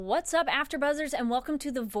What's up, AfterBuzzers, and welcome to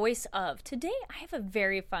The Voice Of. Today, I have a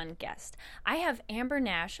very fun guest. I have Amber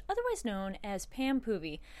Nash, otherwise known as Pam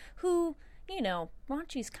Poovey, who,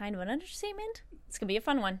 raunchy's kind of an understatement. It's going to be a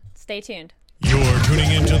fun one. Stay tuned. You're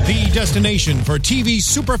tuning into the destination for TV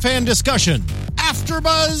superfan discussion,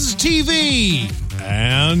 AfterBuzz TV.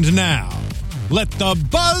 And now, let the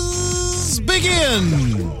buzz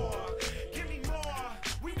begin.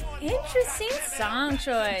 Interesting song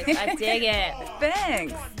choice. I dig it.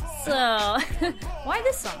 Thanks. So, why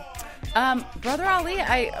this song? Brother Ali,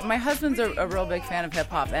 my husband's a real big fan of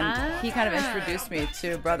hip-hop, and he kind of introduced me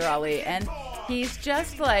to Brother Ali, and he's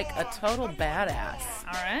just like a total badass.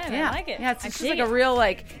 All right, yeah. I like it. Yeah, it's just like a real,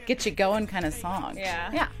 get you going kind of song.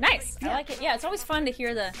 Yeah. Yeah. Nice. Yeah. I like it. Yeah, it's always fun to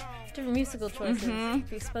hear the different musical choices,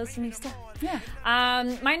 be exposed to new stuff. Yeah.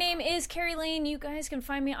 My name is Carrie Lane. You guys can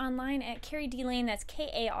find me online at Carrie D Lane. That's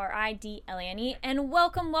Karidlane. And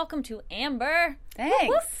welcome to Amber. Thanks. Whoop,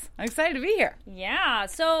 whoop. I'm excited to be here. Yeah.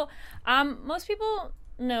 So, most people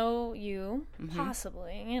know you,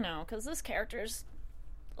 possibly, because this character's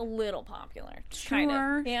a little popular. Kind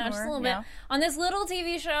of. Yeah, just a little bit. On this little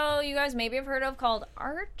TV show you guys maybe have heard of called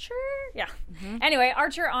Archer? Yeah. Anyway,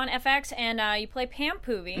 Archer on FX, and you play Pam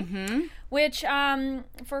Poovey, which,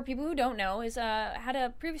 for people who don't know, is had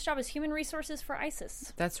a previous job as human resources for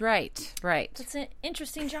ISIS. That's right. Right. That's an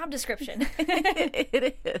interesting job description.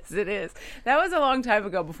 It is. That was a long time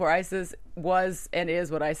ago before ISIS was and is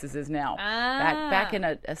what ISIS is now. Back in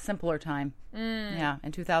a simpler time. Yeah,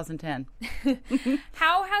 in 2010.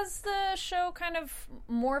 How has the show kind of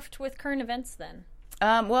morphed with current events then?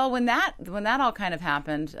 Well, when that all kind of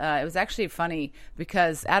happened, it was actually funny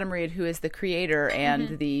because Adam Reed, who is the creator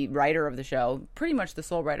and the writer of the show, pretty much the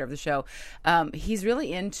sole writer of the show, he's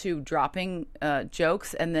really into dropping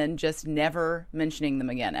jokes and then just never mentioning them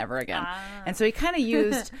ever again. And so he kind of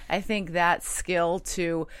used, I think, that skill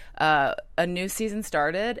to a new season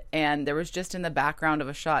started, and there was just in the background of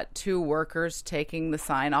a shot 2 workers taking the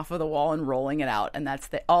sign off of the wall and rolling it out, and that's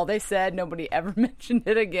all they said. Nobody ever mentioned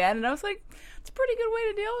it again, and I was like, it's a pretty good way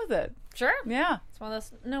to deal with it. Sure. Yeah. It's one of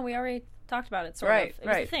those. No, we already talked about it. Sort of. It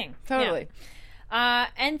was a thing. Totally. Yeah.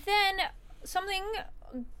 And then something.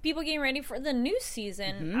 People getting ready for the new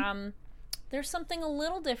season. There's something a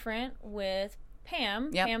little different with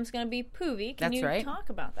Pam. Yep. Pam's going to be Poovey. Can That's you right.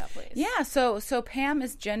 talk about that, please? Yeah. So Pam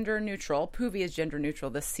is gender neutral. Poovey is gender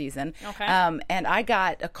neutral this season. Okay. And I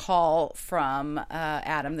got a call from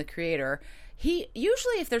Adam, the creator. He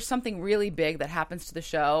usually, if there's something really big that happens to the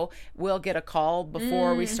show, we'll get a call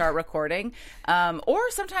before we start recording.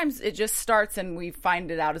 Or sometimes it just starts and we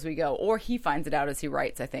find it out as we go. Or he finds it out as he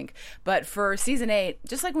writes, I think. But for season 8,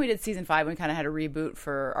 just like when we did season 5, we kind of had a reboot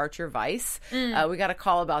for Archer Vice. We got a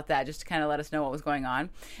call about that just to kind of let us know what was going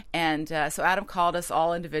on. And so Adam called us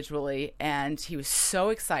all individually, and he was so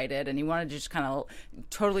excited, and he wanted to just kind of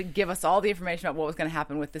totally give us all the information about what was going to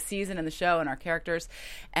happen with the season and the show and our characters.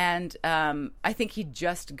 And I think he'd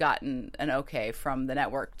just gotten an okay from the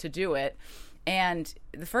network to do it. And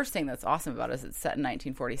the first thing that's awesome about it is it's set in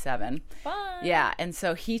 1947. Fun. Yeah, and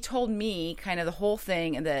so he told me kind of the whole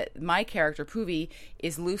thing, and that my character, Poovey,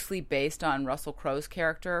 is loosely based on Russell Crowe's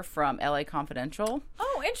character from LA Confidential.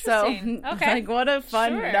 Oh, interesting. So, okay. like, what a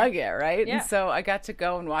fun nugget, right? Yeah. And so I got to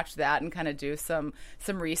go and watch that and kind of do some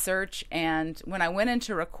research. And when I went in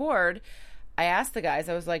to record, I asked the guys,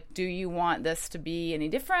 I was like, do you want this to be any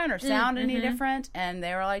different or sound any different? And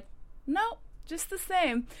they were like, no, just the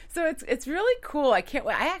same. So it's really cool. I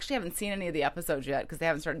actually haven't seen any of the episodes yet because they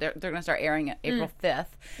haven't started. They're going to start airing it April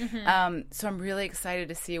 5th. So I'm really excited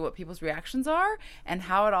to see what people's reactions are and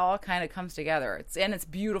how it all kind of comes together. It's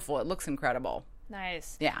beautiful. It looks incredible.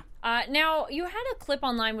 Nice. Yeah. Now, you had a clip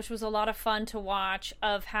online, which was a lot of fun to watch,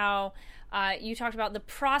 of how you talked about the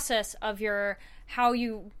process of how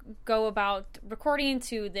you go about recording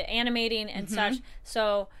to the animating and such.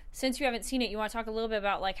 So since you haven't seen it, you want to talk a little bit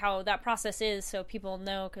about like how that process is so people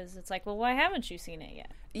know, because it's like, well, why haven't you seen it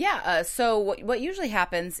yet? Yeah, so what usually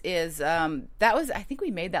happens is that was, I think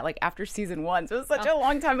we made that like after season 1, so it was such a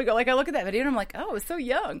long time ago. Like I look at that video and I'm like, oh, it was so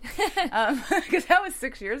young, because that was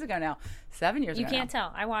 6 years ago now, 7 years ago. You can't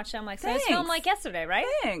tell. I watched it. I'm like, so Thanks. it's filmed like yesterday, right?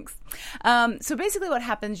 Thanks. So basically, what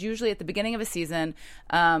happens usually at the beginning of a season,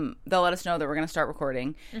 they'll let us know that we're going to start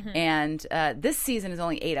recording, and this season is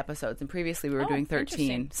only 8 episodes, and previously we were doing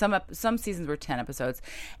 13. Some seasons were 10 episodes,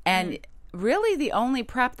 and really the only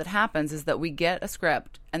prep that happens is that we get a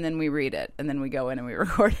script and then we read it and then we go in and we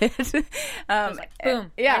record it. Like,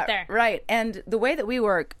 boom, yeah, right there. Right. And the way that we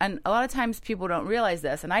work, and a lot of times people don't realize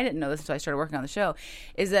this, and I didn't know this until I started working on the show,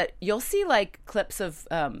 is that you'll see like clips of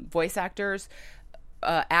voice actors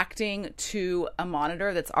acting to a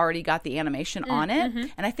monitor that's already got the animation on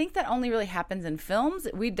it. And I think that only really happens in films.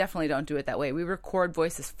 We definitely don't do it that way. We record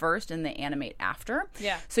voices first and they animate after.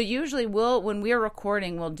 Yeah. So usually when we're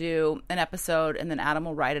recording, we'll do an episode and then Adam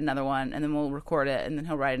will write another one and then we'll record it and then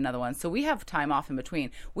he'll write another one. So we have time off in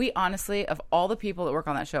between. We honestly, of all the people that work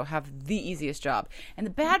on that show, have the easiest job. And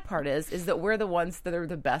the bad part is that we're the ones that are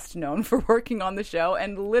the best known for working on the show,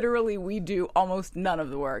 and literally we do almost none of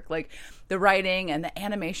the work. Like the writing and the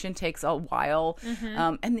animation takes a while.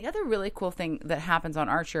 And the other really cool thing that happens on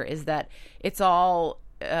Archer is that it all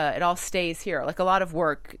stays here. Like a lot of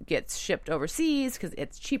work gets shipped overseas because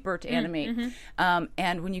it's cheaper to animate.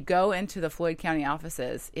 And when you go into the Floyd County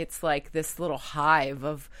offices, it's like this little hive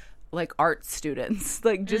of like art students,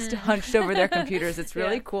 like just hunched over their computers. It's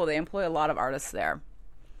really cool. They employ a lot of artists there.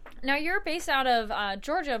 Now, you're based out of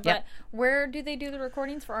Georgia, but where do they do the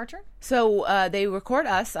recordings for Archer? So they record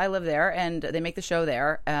us. I live there, and they make the show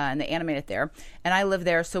there, and they animate it there. And I live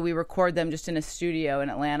there, so we record them just in a studio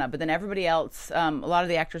in Atlanta. But then everybody else, a lot of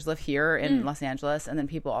the actors live here in Los Angeles, and then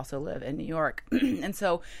people also live in New York. And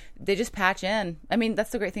so they just patch in. I mean,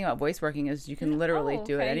 that's the great thing about voice working is you can literally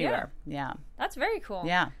do it anywhere. Yeah. That's very cool.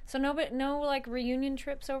 Yeah. So no like reunion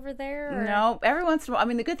trips over there? Or? No. Every once in a while. I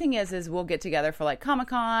mean, the good thing is we'll get together for like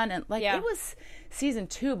Comic-Con, and like it was season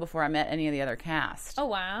 2 before I met any of the other cast. Oh,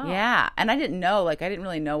 wow. Yeah. And I didn't didn't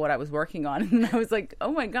really know what I was working on. And I was like,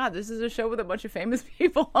 oh my God, this is a show with a bunch of famous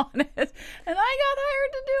people on it. And I got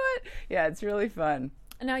hired to do it. Yeah, it's really fun.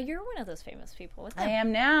 Now, you're one of those famous people with them. I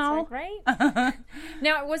am now. Right?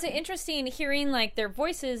 Now, was it interesting hearing like their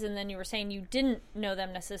voices, and then you were saying you didn't know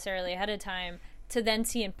them necessarily ahead of time, to then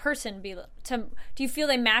see in person? Do you feel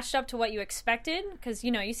they matched up to what you expected? Because,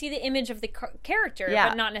 you see the image of the character,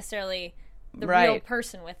 but not necessarily the real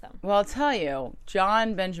person with them. Well, I'll tell you,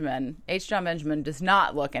 John Benjamin does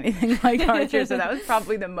not look anything like Archer, so that was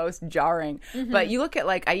probably the most jarring. But you look at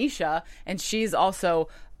like Aisha, and she's also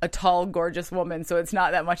a tall, gorgeous woman, so it's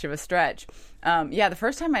not that much of a stretch. The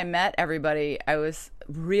first time I met everybody, I was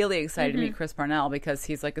really excited to meet Chris Parnell because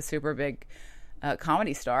he's like a super big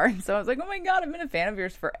comedy star. And so I was like, oh my God, I've been a fan of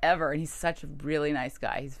yours forever. And he's such a really nice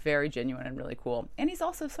guy. He's very genuine and really cool. And he's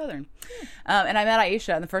also Southern. And I met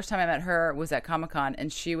Aisha, and the first time I met her was at Comic-Con,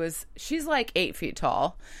 and she's like 8 feet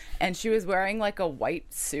tall, and she was wearing like a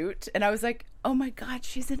white suit. And I was like, oh my God,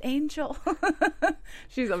 she's an angel.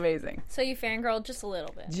 She's amazing. So you fangirled just a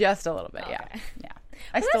little bit? Just a little bit, okay. Yeah.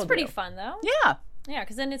 Well, that's pretty fun, though. Yeah. Yeah,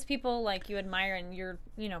 because then it's people like you admire, and you're,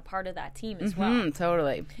 part of that team as well.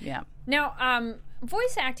 Totally, yeah. Now,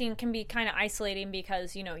 voice acting can be kind of isolating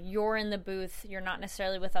because, you're in the booth. You're not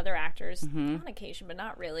necessarily with other actors on occasion, but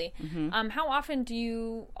not really. How often do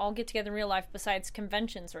you all get together in real life besides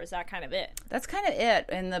conventions, or is that kind of it? That's kind of it.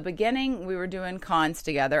 In the beginning, we were doing cons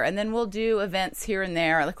together, and then we'll do events here and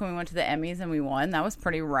there. Like when we went to the Emmys and we won, that was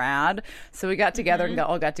pretty rad. So we got together and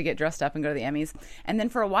all got to get dressed up and go to the Emmys. And then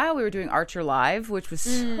for a while, we were doing Archer Live, which was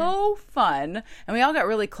so fun. And we all got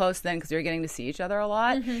really close then because we were getting to see each other a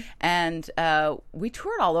lot. And we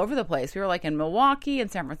toured all over the place. We were like in Milwaukee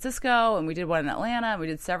and San Francisco, and we did one in Atlanta, and we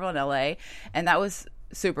did several in LA, and that was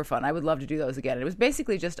super fun. I would love to do those again. It was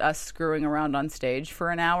basically just us screwing around on stage for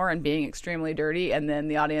an hour and being extremely dirty, and then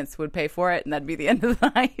the audience would pay for it, and that'd be the end of the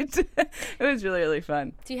night. It was really, really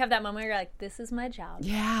fun. Do you have that moment where you're like, this is my job?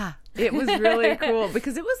 Yeah. It was really cool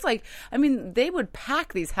because it was like, they would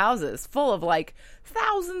pack these houses full of like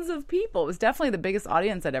thousands of people. It was definitely the biggest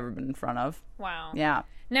audience I'd ever been in front of. Wow. Yeah.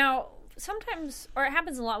 Now, sometimes, or it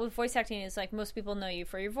happens a lot with voice acting, is like most people know you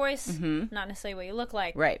for your voice, not necessarily what you look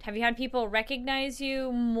like. Right. Have you had people recognize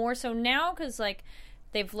you more so now because like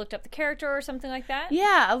they've looked up the character or something like that?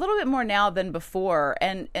 Yeah, a little bit more now than before.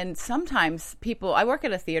 And sometimes people, I work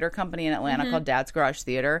at a theater company in Atlanta called Dad's Garage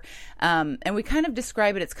Theater, and we kind of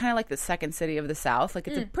describe it, it's kind of like the second city of the South. Like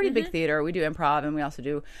it's a pretty big theater. We do improv and we also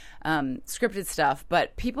do scripted stuff.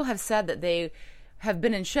 But people have said that they have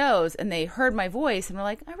been in shows and they heard my voice and were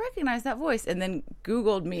like, I recognize that voice, and then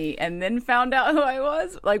Googled me and then found out who I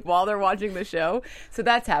was, like while they're watching the show. So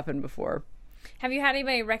that's happened before. Have you had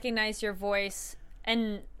anybody recognize your voice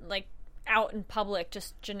and like out in public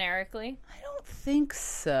just generically? I don't think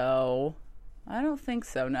so,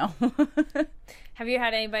 no. Have you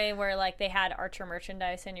had anybody where like they had Archer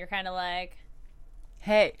merchandise and you're kind of like,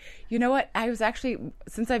 hey, you know what? I was actually,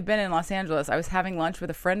 since I've been in Los Angeles, I was having lunch with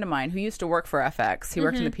a friend of mine who used to work for FX. He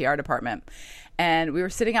worked in the PR department. And we were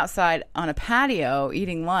sitting outside on a patio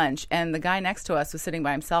eating lunch, and the guy next to us was sitting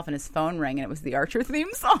by himself, and his phone rang, and it was the Archer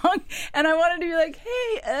theme song. And I wanted to be like,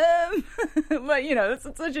 hey, but,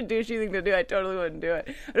 that's such a douchey thing to do. I totally wouldn't do it.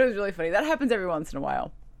 But it was really funny. That happens every once in a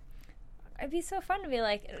while. it'd be so fun to be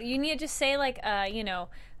like, you need to just say like, you know,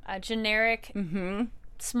 a generic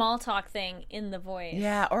small talk thing in the voice.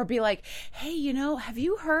 Yeah, or be like, hey, you know, have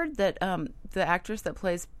you heard that the actress that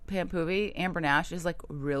plays Pam Poovey, Amber Nash, is like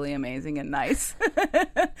really amazing and nice?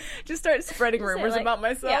 Just start spreading rumors about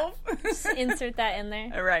myself. Yeah. Just insert that in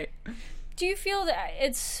there. Right. Do you feel that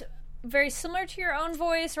it's very similar to your own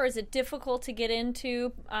voice, or is it difficult to get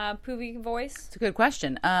into Poovey voice? It's a good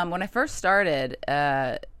question. When I first started,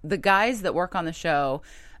 the guys that work on the show,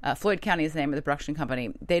 Floyd County is the name of the production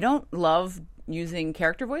company, they don't love using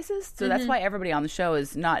character voices, so that's why everybody on the show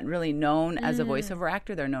is not really known as a voiceover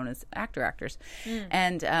actor. They're known as actors.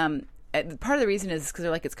 And part of the reason is because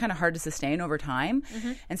they're like, it's kind of hard to sustain over time.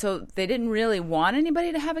 And so they didn't really want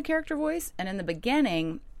anybody to have a character voice. And in the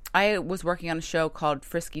beginning, I was working on a show called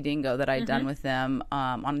Frisky Dingo that I'd done with them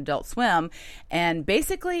on Adult Swim, and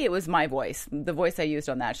basically it was my voice. The voice I used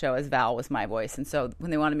on that show as Val was my voice, and so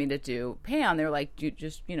when they wanted me to do Pam, they were like, "You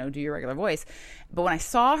just, you know, do your regular voice." But when I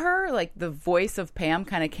saw her, like the voice of Pam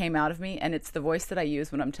kind of came out of me, and it's the voice that I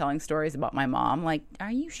use when I'm telling stories about my mom. Like,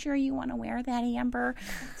 "Are you sure you want to wear that, Amber?"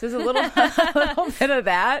 So there's a little bit of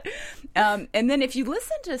that, and then if you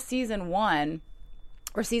listen to season 1.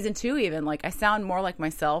 Or season 2 even, like I sound more like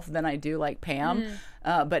myself than I do like Pam.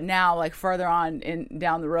 But now, like further on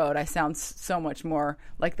down the road, I sound so much more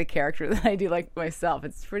like the character than I do like myself.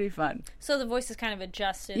 It's pretty fun. So the voice is kind of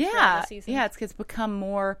adjusted throughout the season? Yeah, it's become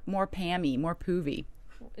more Pammy, more Poovey.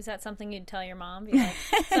 Is that something you'd tell your mom? Be like,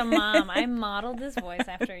 so Mom, I modeled this voice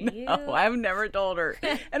after you. No, I've never told her.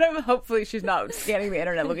 And hopefully she's not scanning the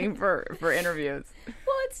internet looking for interviews.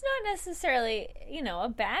 Well, it's not necessarily, you know, a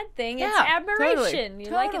bad thing. Yeah, it's admiration. Totally,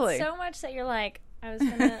 You like it so much that you're like, I was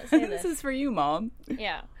going to say this. This is for you, Mom.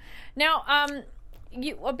 Yeah. Now,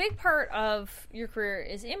 a big part of your career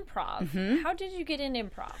is improv. How did you get into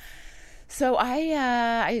improv? So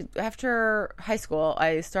I after high school,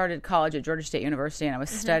 I started college at Georgia State University, and I was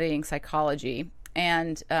studying psychology.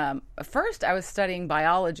 And first, I was studying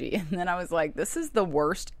biology, and then I was like, "This is the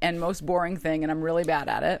worst and most boring thing, and I'm really bad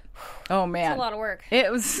at it." Oh man, it's a lot of work. It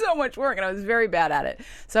was so much work, and I was very bad at it.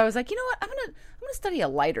 So I was like, you know what? I'm gonna study a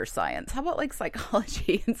lighter science. How about like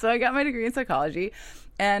psychology? And so I got my degree in psychology.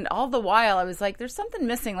 And all the while, I was like, there's something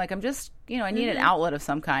missing. Like, I'm just, you know, I need an outlet of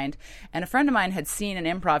some kind. And a friend of mine had seen an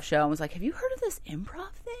improv show and was like, have you heard of this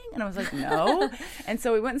improv thing? And I was like, no. And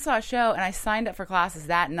so we went and saw a show, and I signed up for classes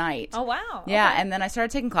that night. Oh, wow. Yeah, okay. And then I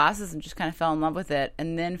started taking classes and just kind of fell in love with it,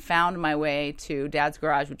 and then found my way to Dad's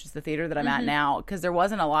Garage, which is the theater that I'm at now, because there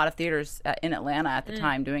wasn't a lot of theaters in Atlanta at the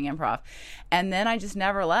time doing improv. And then I just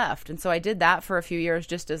never left. And so I did that for a few years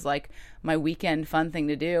just as like my weekend fun thing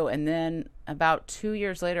to do. And then about 2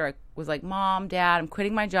 years later, I was like, Mom, Dad, I'm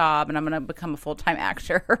quitting my job and I'm going to become a full-time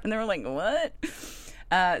actor. And they were like, what?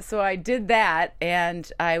 So I did that,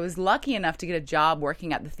 and I was lucky enough to get a job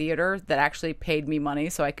working at the theater that actually paid me money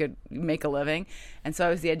so I could make a living. And so I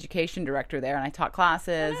was the education director there, and I taught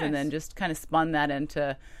classes and then just kind of spun that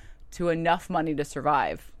into enough money to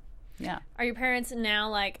survive. Yeah. Are your parents now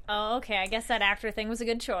like, oh, okay, I guess that actor thing was a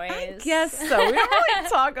good choice? I guess so. We don't really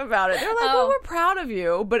talk about it. They're like, well, we're proud of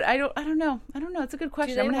you, but I don't know. It's a good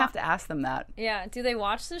question. I'm going to have to ask them that. Yeah. Do they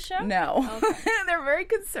watch the show? No. Okay. They're very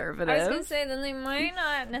conservative. I was going to say, then they might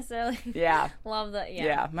not necessarily love that.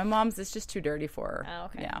 Yeah. My mom's, it's just too dirty for her. Oh,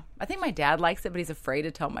 okay. Yeah. I think my dad likes it, but he's afraid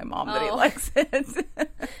to tell my mom that he likes it.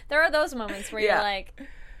 There are those moments where you're like,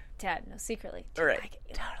 Dad, no, secretly. Right. Like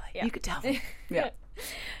it. Totally. Yeah. You could tell me. Yeah.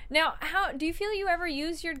 Now, how do you feel you ever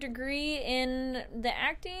use your degree in the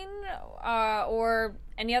acting or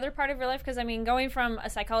any other part of your life? Because, I mean, going from a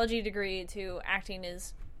psychology degree to acting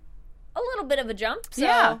is a little bit of a jump. So.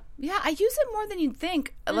 Yeah, I use it more than you'd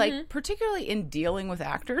think, like particularly in dealing with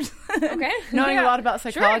actors. Okay. Knowing a lot about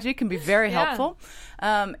psychology can be very helpful.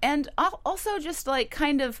 And also just like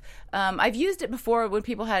kind of, I've used it before when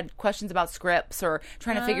people had questions about scripts or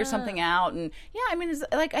trying to figure something out. And I mean, it's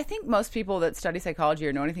like, I think most people that study psychology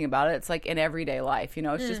or know anything about it, it's like in everyday life, you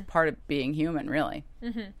know, it's just part of being human, really.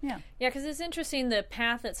 Yeah, because it's interesting the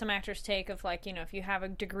path that some actors take of like, you know, if you have a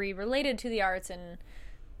degree related to the arts and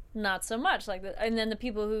not so much like and then the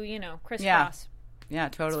people who, you know, crisscross. Yeah,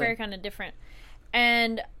 totally. It's very kind of different.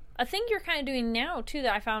 And a thing you're kind of doing now too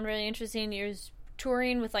that I found really interesting is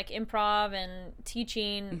touring with like improv and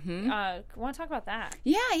teaching. Want to talk about that?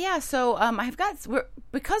 Yeah. So I've got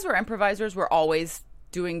because we're improvisers, we're always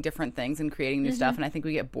doing different things and creating new stuff, and I think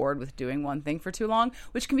we get bored with doing one thing for too long,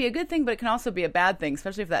 which can be a good thing, but it can also be a bad thing,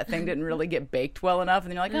 especially if that thing didn't really get baked well enough,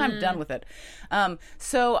 and then you're like, I'm done with it.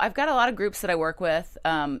 So I've got a lot of groups that I work with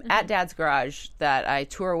at Dad's Garage that I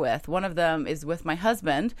tour with. One of them is with my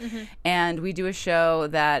husband, and we do a show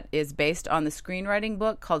that is based on the screenwriting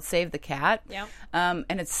book called Save the Cat. Yep.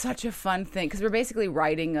 And it's such a fun thing because we're basically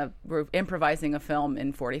we're improvising a film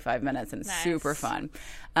in 45 minutes, and it's super fun.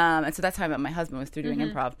 And so that's how I met my husband, was through doing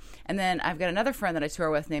improv. And then I've got another friend that I tour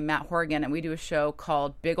with named Matt Horgan, and we do a show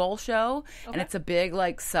called Big Ol' Show. And it's a big,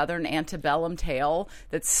 like, Southern antebellum tale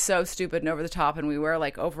that's so stupid and over the top, and we wear,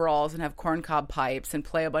 like, overalls and have corncob pipes and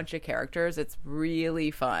play a bunch of characters. It's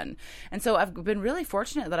really fun. And so I've been really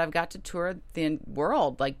fortunate that I've got to tour the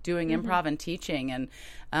world, like, doing improv and teaching. And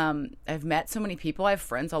I've met so many people. I have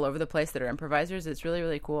friends all over the place that are improvisers. It's really,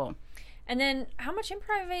 really cool. And then how much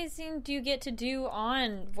improvising do you get to do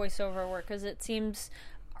on voiceover work? Because it seems...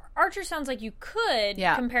 Archer sounds like you could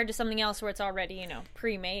compared to something else where it's already,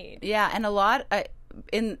 pre-made. Yeah, and a lot...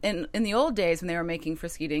 In the old days when they were making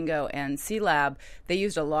Frisky Dingo and C-Lab, they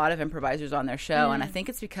used a lot of improvisers on their show, and I think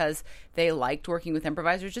it's because they liked working with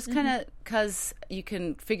improvisers, just kind of because you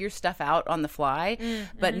can figure stuff out on the fly.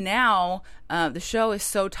 But now the show is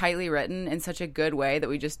so tightly written in such a good way that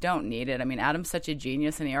we just don't need it. I mean, Adam's such a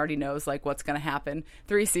genius, and he already knows like what's going to happen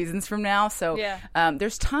 3 seasons from now. So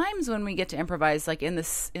there's times when we get to improvise, like in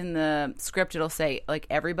the script, it'll say like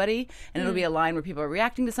everybody, and it'll be a line where people are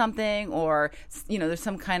reacting to something, or there's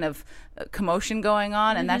some kind of commotion going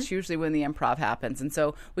on, and that's usually when the improv happens. And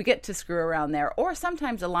so we get to screw around there. Or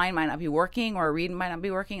sometimes a line might not be working, or a read might not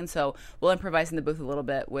be working, and so we'll improvise in the booth a little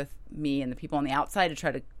bit with me and the people on the outside to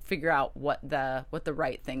try to figure out what the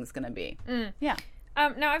right thing's going to be. Yeah.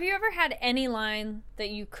 Now, have you ever had any line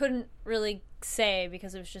that you couldn't really say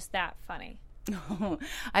because it was just that funny?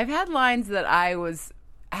 I've had lines that I was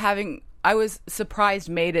surprised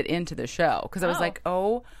made it into the show, because I was like,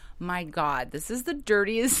 oh my God, this is the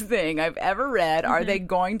dirtiest thing I've ever read. Are they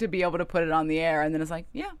going to be able to put it on the air? And then it's like,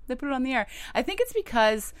 yeah, they put it on the air. I think it's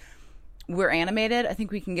because we're animated. I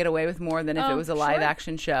think we can get away with more than if it was a live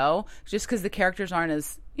action show, just because the characters aren't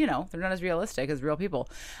as, they're not as realistic as real people.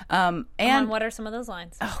 And what are some of those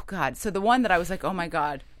lines? Oh God. So the one that I was like, oh my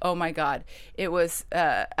God. It was,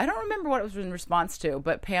 I don't remember what it was in response to,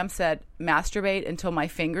 but Pam said, masturbate until my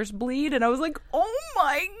fingers bleed. And I was like, oh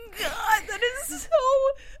my God, that is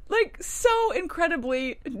so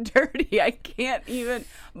incredibly dirty. I can't even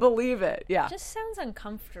believe it. Yeah. It just sounds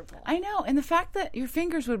uncomfortable. I know. And the fact that your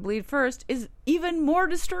fingers would bleed first is even more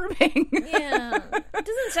disturbing. Yeah. It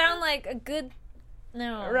doesn't sound like a good...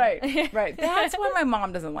 No. Right. That's why my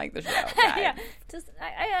mom doesn't like the show. Yeah.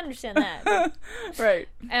 I understand that. Right.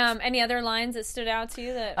 Any other lines that stood out to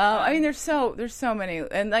you that... I mean, there's so many.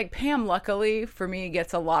 And, like, Pam, luckily, for me,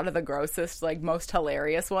 gets a lot of the grossest, like, most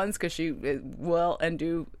hilarious ones, because she will and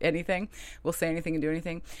do anything. Will say anything and do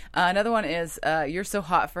anything. Another one is, you're so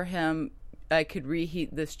hot for him, I could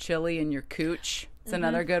reheat this chili in your cooch. It's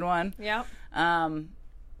another good one. Yep.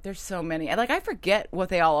 There's so many. And, like, I forget what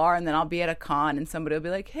they all are, and then I'll be at a con, and somebody will be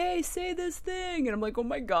like, hey, say this thing. And I'm like, oh,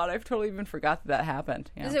 my God, I've totally even forgot that happened.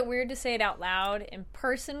 Yeah. Is it weird to say it out loud in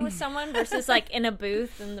person with someone versus, like, in a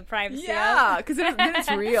booth in the privacy Yeah, because then it's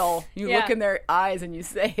real. You look in their eyes and you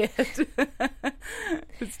say it.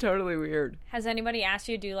 It's totally weird. Has anybody asked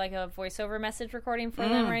you to do, like, a voiceover message recording for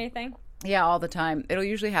them or anything? Yeah, all the time. It'll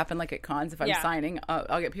usually happen like at cons if I'm signing.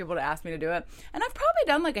 I'll get people to ask me to do it. And I've probably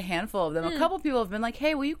done like a handful of them. A couple people have been like,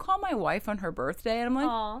 hey, will you call my wife on her birthday? And I'm like,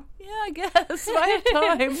 aww. Yeah, I guess. I have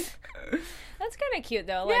time. That's kind of cute,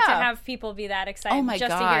 though. Like, to have people be that excited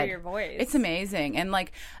to hear your voice. It's amazing. And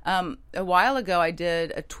like a while ago, I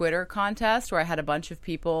did a Twitter contest where I had a bunch of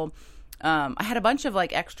people... I had a bunch of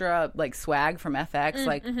like extra like swag from FX,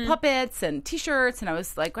 like puppets and T-shirts, and I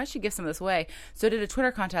was like, I should give some of this away. So I did a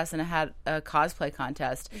Twitter contest, and I had a cosplay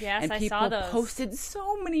contest. Yes, and I people saw those. Posted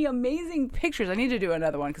so many amazing pictures. I need to do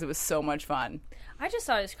another one because it was so much fun. I just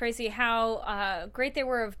thought it was crazy how great they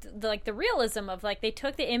were of the realism of like they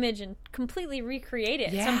took the image and completely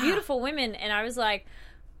recreated it. Some beautiful women, and I was like.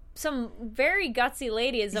 Some very gutsy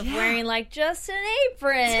ladies of wearing like just an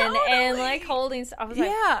apron and like holding. I was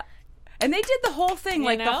like, and they did the whole thing,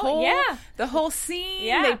 like the whole scene.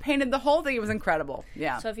 Yeah. They painted the whole thing. It was incredible.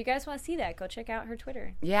 Yeah. So if you guys want to see that, go check out her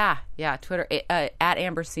Twitter. Yeah, Twitter at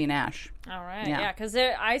Amber C. Nash. All right, yeah, because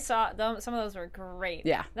I saw some of those were great.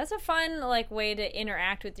 Yeah, that's a fun like way to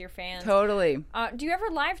interact with your fans. Totally. Do you ever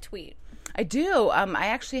live tweet? I do. I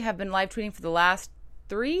actually have been live tweeting for the last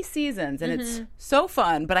 3 seasons, and it's so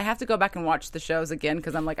fun. But I have to go back and watch the shows again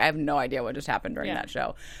because I'm like, I have no idea what just happened during that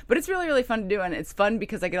show. But it's really, really fun to do, and it's fun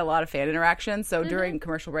because I get a lot of fan interaction. So during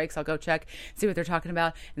commercial breaks, I'll go check, see what they're talking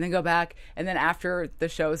about, and then go back. And then after the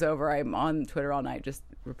show's over, I'm on Twitter all night just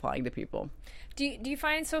replying to people. Do you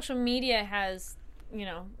find social media has,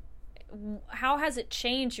 how has it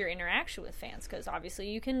changed your interaction with fans? Because obviously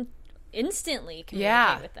you can instantly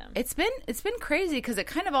communicate with them. It's been crazy because it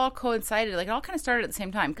kind of all coincided. Like, it all kind of started at the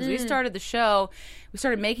same time because we started the show. We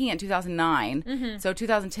started making it in 2009. So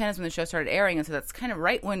 2010 is when the show started airing, and so that's kind of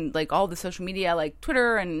right when like all the social media, like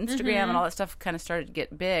Twitter and Instagram and all that stuff, kind of started to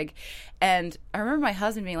get big. And I remember my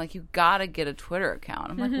husband being like, "You gotta get a Twitter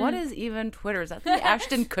account." I'm like, "What is even Twitter? Is that the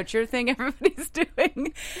Ashton Kutcher thing everybody's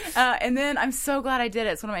doing?" And then I'm so glad I did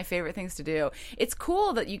it. It's one of my favorite things to do. It's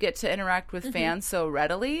cool that you get to interact with fans so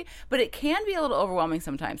readily, but it can be a little overwhelming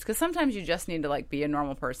sometimes because sometimes you just need to like be a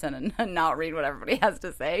normal person and not read what everybody has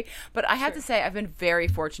to say. But I have to say, I've been very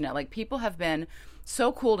fortunate. Like, people have been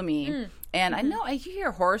so cool to me. And I know I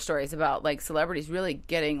hear horror stories about like celebrities really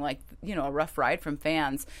getting like, a rough ride from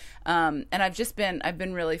fans. And I've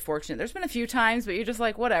been really fortunate. There's been a few times, but you're just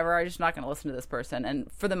like, whatever, I'm just not going to listen to this person.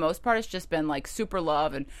 And for the most part, it's just been like super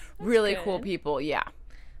love and really cool people. Yeah.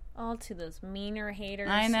 All to those meaner haters.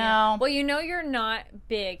 I know. Yeah. Well, you're not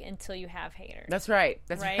big until you have haters. That's right.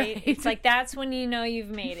 That's right. It's like that's when you know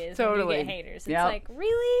you've made it. Is totally. When you get haters. It's like,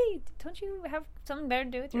 really? Don't you have something better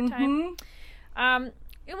to do with your time?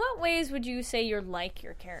 In what ways would you say you're like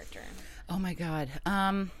your character? Oh my God.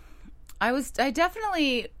 I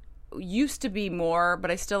definitely used to be more,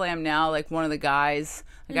 but I still am now, like one of the guys.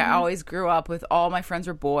 Like, I always grew up with all my friends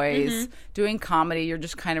were boys. Doing comedy, you're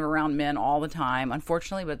just kind of around men all the time,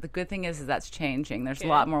 unfortunately. But the good thing is that's changing. There's a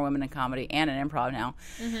lot more women in comedy and in improv now.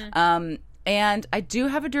 And I do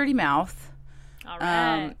have a dirty mouth. All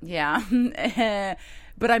right. Yeah.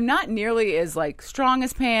 But I'm not nearly as like strong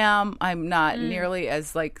as Pam. I'm not nearly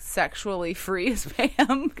as like sexually free as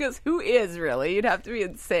Pam, because who is really? You'd have to be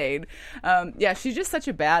insane. Yeah, she's just such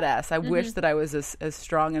a badass. I wish that I was as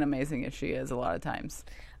strong and amazing as she is a lot of times.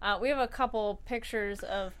 We have a couple pictures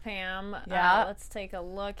of Pam. Yeah. Let's take a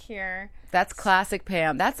look here. That's classic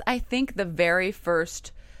Pam. That's, I think, the very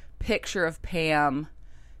first picture of Pam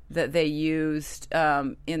that they used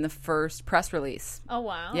in the first press release. Oh,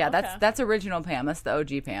 wow. Yeah, that's original Pam. That's the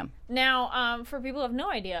OG Pam. Now, for people who have no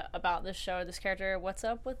idea about this show or this character, what's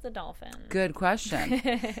up with the dolphin? Good question.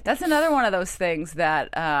 That's another one of those things that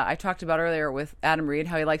I talked about earlier with Adam Reed,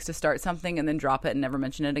 how he likes to start something and then drop it and never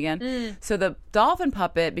mention it again. So the dolphin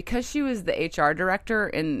puppet, because she was the HR director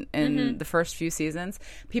in the first few seasons,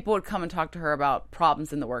 people would come and talk to her about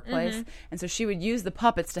problems in the workplace. And so she would use the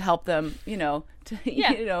puppets to help them,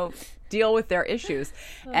 deal with their issues.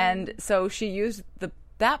 And so she used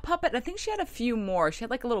that puppet. I think she had a few more. She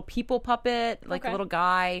had like a little people puppet, like a little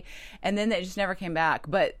guy, and then it just never came back.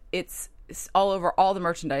 But it's all over all the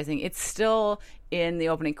merchandising. It's still in the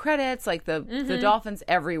opening credits, like the dolphins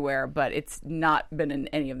everywhere, but it's not been in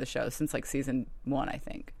any of the shows since like season 1, I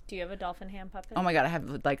think. Do you have a dolphin hand puppet? Oh my God, I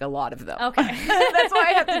have like a lot of them. Okay. That's why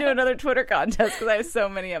I have to do another Twitter contest, because I have so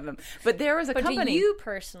many of them. But there was a company. But do you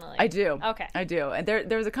personally? I do. Okay. I do. And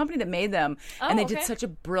there was a company that made them, and they did such a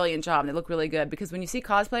brilliant job. They look really good, because when you see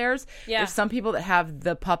cosplayers, there's some people that have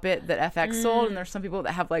the puppet that FX sold, and there's some people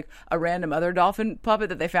that have like a random other dolphin puppet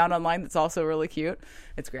that they found online that's also really cute.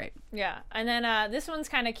 It's great. Yeah. And then this one's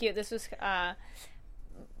kind of cute. This was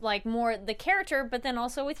like more the character, but then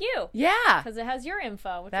also with you. Yeah. Because it has your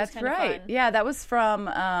info, which is kind of fun. Yeah, that was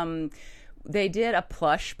from... they did a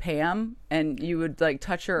plush Pam, and you would like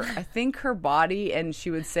touch her, I think her body, and she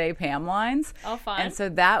would say Pam lines. Oh, fun. And so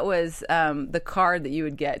that was the card that you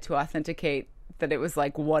would get to authenticate that it was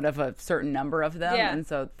like one of a certain number of them. Yeah. And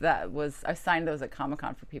so that was... I signed those at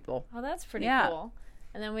Comic-Con for people. Oh, that's pretty cool.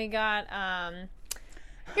 And then we got...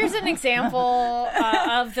 here's an example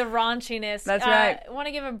of the raunchiness. That's right. Want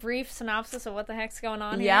to give a brief synopsis of what the heck's going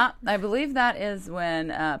on here? Yeah, I believe that is when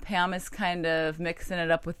Pam is kind of mixing it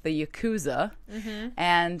up with the Yakuza,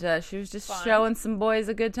 and she was just showing some boys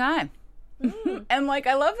a good time. And like,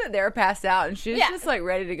 I love that they're passed out, and she's just like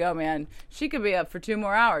ready to go, man. She could be up for 2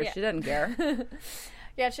 more hours. She doesn't care.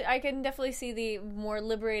 Yeah, I can definitely see the more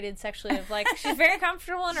liberated sexually of like, she's very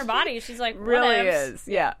comfortable in her body. She's like, really is,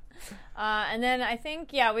 yeah. And then I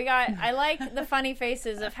think, I like the funny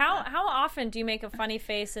faces of how often do you make a funny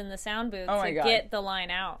face in the sound booth to get the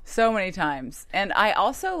line out? So many times. And I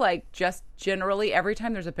also just generally every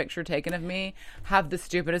time there's a picture taken of me, have the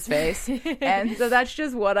stupidest face. And so that's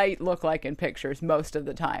just what I look like in pictures most of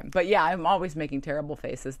the time. But yeah, I'm always making terrible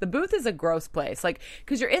faces. The booth is a gross place.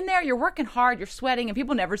 Because you're in there, you're working hard, you're sweating, and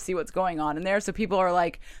people never see what's going on in there. So people are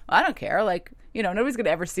like, I don't care. Nobody's going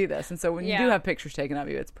to ever see this. And so when you do have pictures taken of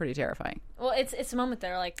you, it's pretty terrifying. Well, it's a moment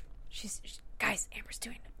there, she's guys, Amber's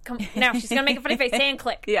doing it. Come now, she's gonna make a funny face and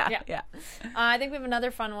click. Yeah. I think we have another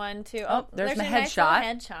fun one too. There's the headshot.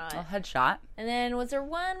 Headshot. And then was there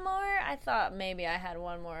one more? I thought maybe I had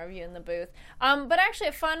one more of you in the booth. But actually,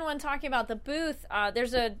 a fun one talking about the booth.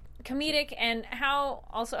 There's a comedic and how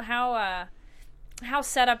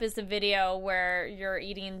set up is the video where you're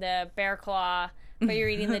eating the bear claw, but you're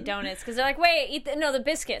eating the donuts because they're like, wait, eat the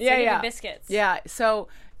biscuits. The biscuits. Yeah. So.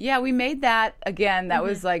 Yeah, we made that again. That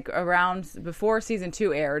was around before season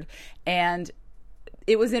 2 aired, and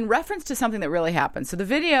it was in reference to something that really happened. So the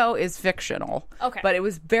video is fictional, but it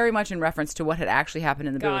was very much in reference to what had actually happened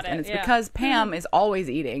in the booth, and it's because Pam is always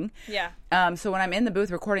eating. Yeah. So when I'm in the booth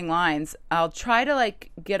recording lines, I'll try to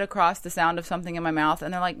get across the sound of something in my mouth,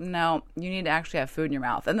 and they're like, "No, you need to actually have food in your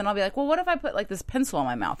mouth." And then I'll be like, "Well, what if I put this pencil in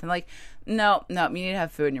my mouth?" And no, you need to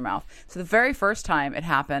have food in your mouth. So the very first time it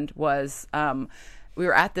happened was. We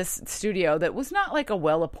were at this studio that was not a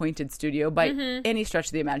well-appointed studio by any stretch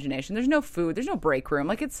of the imagination. There's no food. There's no break room.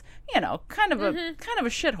 It's kind of a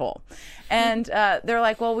shithole. And they're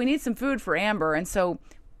like, well, we need some food for Amber. And so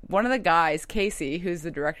one of the guys, Casey, who's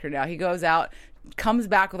the director now, he goes out, comes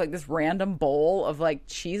back with this random bowl of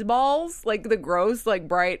cheese balls, the gross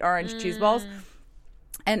bright orange cheese balls.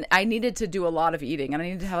 And I needed to do a lot of eating, and I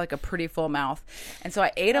needed to have a pretty full mouth. And so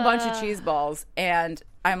I ate a bunch of cheese balls, and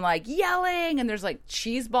I'm yelling, and there's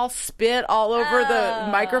cheese ball spit all over the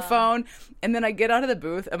microphone. And then I get out of the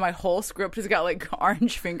booth, and my whole script has got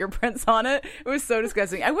orange fingerprints on it. It was so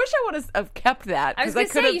disgusting. I wish I would have kept that because I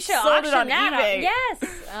could have sold it on eBay. Yes.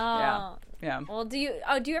 Oh. Yeah. Well, do you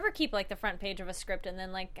ever keep the front page of a script and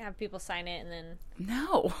then have people sign it and then?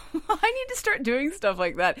 No, I need to start doing stuff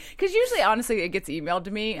like that because usually, honestly, it gets emailed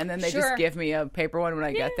to me and then they just give me a paper one when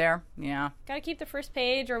I get there. Yeah. Got to keep the first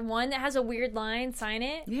page or one that has a weird line. Sign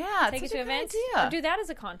it. Yeah, take it's it to events. Or do that as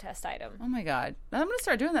a contest item. Oh my god, I'm going to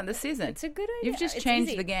start doing that this season. It's a good idea. You've just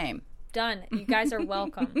changed the game. Done. You guys are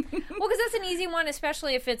welcome. Well, because that's an easy one,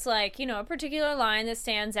 especially if it's a particular line that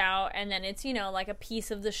stands out, and then it's a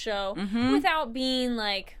piece of the show without being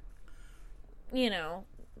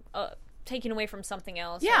taken away from something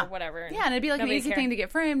else or whatever. Yeah, and it'd be an easy thing to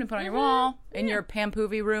get framed and put on your wall in your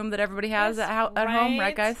Pam-poovy room that everybody has at home,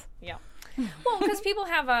 right, guys? Yeah. Well, because people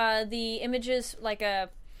have the images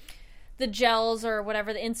the gels or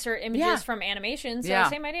whatever, the insert images from animation. So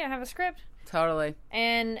same idea. Have a script. Totally.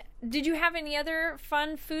 And did you have any other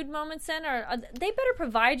fun food moments then? Or they better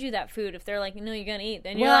provide you that food if they're no, you're going to eat.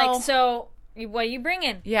 Then you're so what are you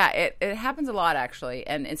bringing? Yeah, it happens a lot, actually.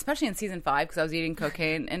 And especially in season 5, because I was eating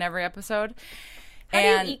cocaine in every episode.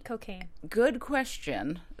 How do you eat cocaine? Good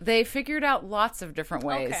question. They figured out lots of different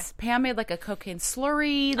ways. Okay. Pam made a cocaine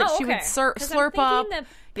slurry that she would slurp up.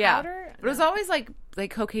 The powder? But it was always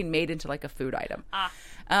cocaine made into a food item.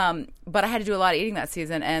 But I had to do a lot of eating that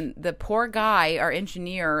season, and the poor guy, our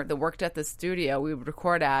engineer that worked at the studio we would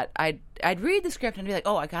record at, I'd read the script and be like,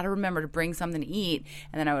 oh, I got to remember to bring something to eat,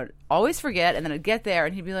 and then I would always forget, and then I'd get there,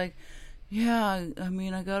 and he'd be like, yeah, I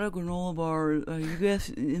mean, I got a granola bar. You guess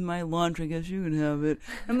in my lunch, I guess you can have it.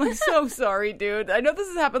 I'm so sorry, dude. I know this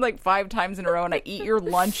has happened 5 times in a row, and I eat your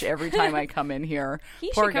lunch every time I come in here.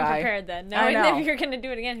 He Poor should come guy. prepared then. Knowing that if you're going to do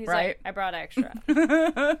it again, he's like, I brought extra.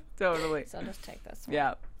 Totally. So I'll just take this one.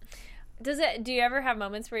 Yeah. Do you ever have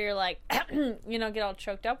moments where you're get all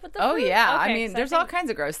choked up with the food? Oh, yeah. Okay, I mean, there's all kinds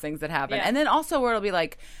of gross things that happen. Yeah. And then also where it'll be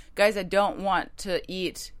guys, I don't want to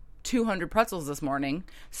eat 200 pretzels this morning,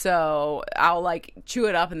 so I'll chew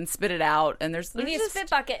it up and spit it out, and there's you need a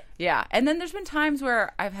spit bucket. Yeah, and then there's been times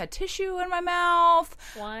where I've had tissue in my mouth.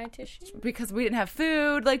 Why tissue? Because we didn't have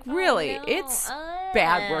food. Really, no. It's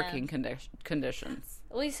bad working conditions.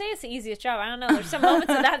 Well, you say it's the easiest job. I don't know. There's some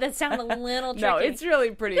moments of that sound a little tricky. No, it's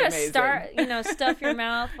really pretty amazing. Stuff your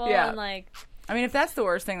mouth full and I mean, if that's the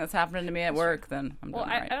worst thing that's happening to me at work, then I'm doing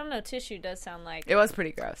right. I don't know. Tissue does sound it was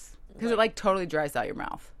pretty gross. Because it totally dries out your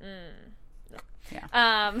mouth.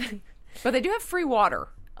 Yeah. But they do have free water.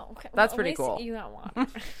 Okay. That's pretty cool. You got water.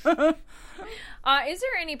 Is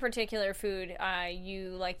there any particular food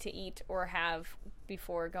you like to eat or have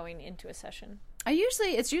before going into a session?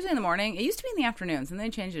 It's usually in the morning. It used to be in the afternoons, and they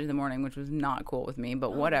changed it to the morning, which was not cool with me,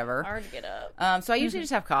 but whatever. Hard to get up. So I usually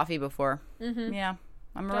just have coffee before. Mm-hmm. Yeah.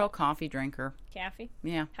 I'm a real coffee drinker. Coffee?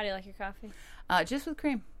 Yeah. How do you like your coffee? Just with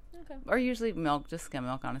cream. Okay. Or usually milk, just skim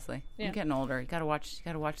milk, honestly. Yeah. I'm getting older. You gotta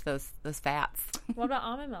watch those fats. What about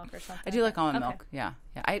almond milk or something? I do like almond milk. Yeah.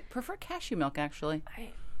 I prefer cashew milk, actually.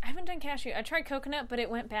 I haven't done cashew. I tried coconut, but it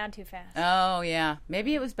went bad too fast. Oh, yeah.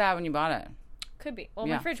 Maybe it was bad when you bought it. Could be. Well,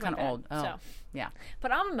 my fridge went bad. Old. Oh. So. Yeah.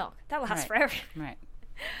 But almond milk, that lasts forever. Right.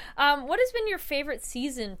 What has been your favorite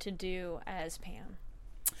season to do as Pam?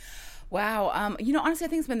 Wow. Honestly, I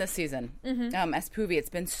think it's been this season. Mm-hmm. As Poovy, it's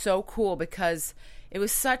been so cool because it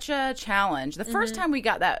was such a challenge. The first time we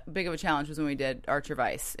got that big of a challenge was when we did Archer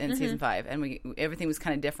Vice in season 5, and everything was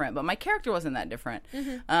kind of different. But my character wasn't that different.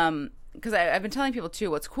 Because I've been telling people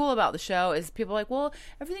too, what's cool about the show is people are like, well,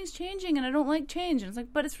 everything's changing, and I don't like change. And it's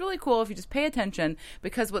like, but it's really cool if you just pay attention.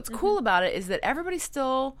 Because what's cool about it is that everybody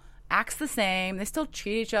still acts the same. They still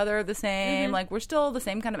treat each other the same. Like, we're still the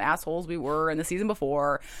same kind of assholes we were in the season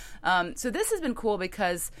before. So this has been cool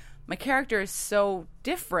because my character is so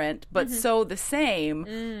different but so the same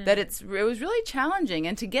that it was really challenging.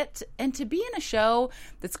 And to be in a show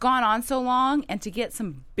that's gone on so long and to get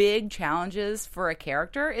some big challenges for a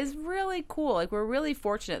character is really cool. Like, we're really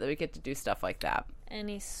fortunate that we get to do stuff like that.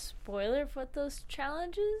 Any spoiler of what those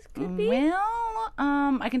challenges could be? Well,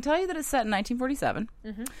 I can tell you that it's set in 1947.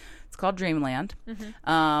 It's called Dreamland.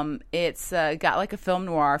 It's got like a film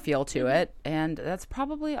noir feel to it, and that's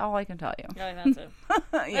probably all I can tell you. Yeah, that's it.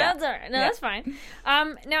 Yeah. That's all right. No, that's fine.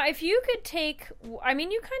 Now, if you could take, you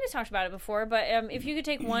kind of talked about it before, but if you could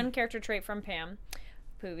take one character trait from Pam,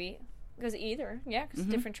 Poovy, because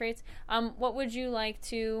different traits, what would you like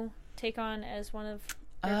to take on as one of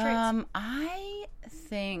your traits? I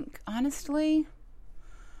think, honestly,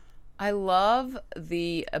 I love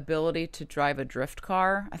the ability to drive a drift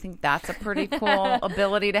car. I think that's a pretty cool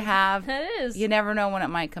ability to have. That is. You never know when it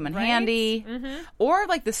might come in handy. Or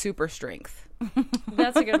like the super strength.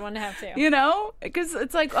 That's a good one to have too. Because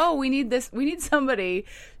it's like, oh, we need somebody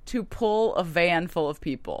to pull a van full of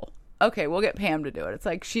people. Okay, we'll get Pam to do it. It's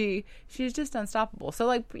like she's just unstoppable. So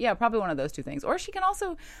like, yeah, probably one of those two things. Or she's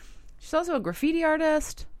also a graffiti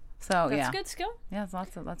artist. So that's a good skill. Yeah, it's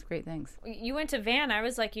lots of great things. You went to Van. I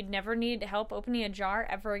was like, you'd never need help opening a jar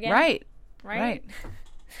ever again. Right.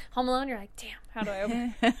 Home Alone, you're like, damn, how do I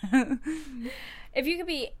open it? If you could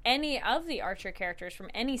be any of the Archer characters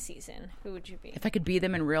from any season, who would you be? If I could be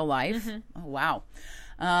them in real life? Oh, wow.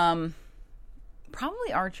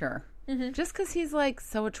 Probably Archer. Just because he's like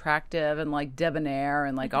so attractive and like debonair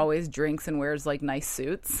and like always drinks and wears like nice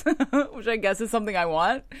suits, which I guess is something I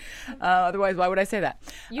want. Otherwise, why would I say that?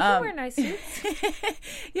 You can wear nice suits.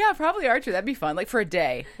 Yeah, probably Archer. That'd be fun. Like for a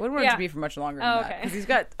day. Wouldn't want it to be for much longer than that. Because he's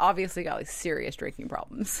obviously got like serious drinking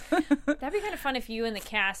problems. That'd be kind of fun if you and the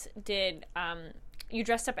cast did. You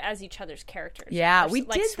dressed up as each other's characters. Yeah, we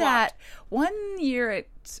did that one year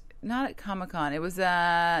not at Comic-Con. It was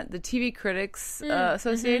the TV Critics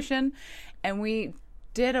Association, and we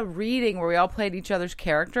did a reading where we all played each other's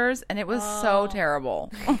characters, and it was so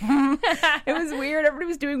terrible. It was weird. Everybody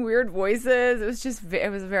was doing weird voices.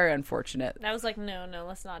 It was very unfortunate. I was like, no,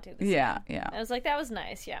 let's not do this. Yeah. I was like, that was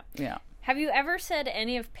nice. Yeah. Have you ever said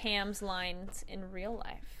any of Pam's lines in real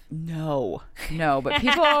life? No, but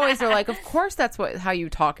people always are like, of course that's how you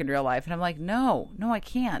talk in real life. And I'm like, no, I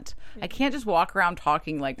can't. I can't just walk around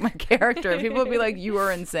talking like my character. People would be like, you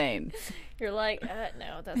are insane. You're like,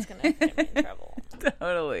 no, that's going to get me in trouble.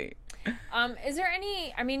 Totally. Is there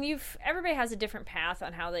any, everybody has a different path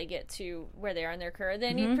on how they get to where they are in their career. Are there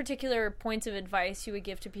any particular points of advice you would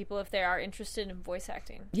give to people if they are interested in voice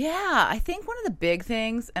acting? Yeah, I think one of the big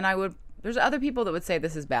things, there's other people that would say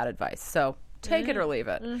this is bad advice. So take it or leave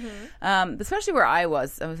it. Especially where I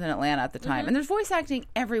was in Atlanta at the time. And there's voice acting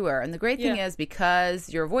everywhere. And the great thing is,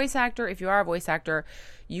 because you're a voice actor, if you are a voice actor,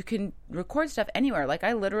 you can record stuff anywhere. Like,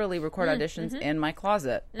 I literally record auditions in my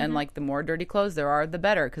closet. And, like, the more dirty clothes there are, the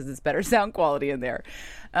better, because it's better sound quality in there.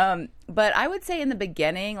 But I would say in the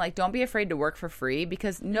beginning, like, don't be afraid to work for free,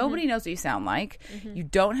 because nobody knows what you sound like. You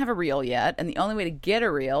don't have a reel yet. And the only way to get a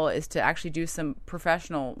reel is to actually do some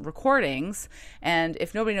professional recordings. And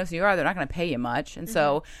if nobody knows who you are, they're not going to pay you much. And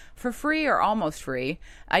so for free or almost free,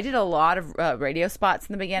 I did a lot of radio spots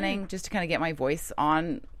in the beginning just to kind of get my voice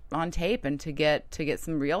on tape and to get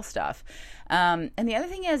some real stuff. And the other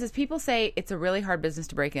thing is people say it's a really hard business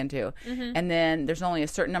to break into. And then there's only a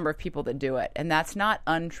certain number of people that do it. And that's not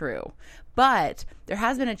untrue. But there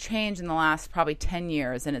has been a change in the last probably 10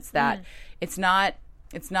 years. And it's that it's not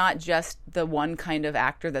It's not just the one kind of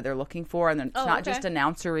actor that they're looking for, and it's not just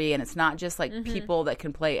announcery, and it's not just like people that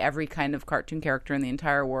can play every kind of cartoon character in the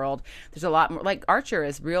entire world. There's a lot more. Like Archer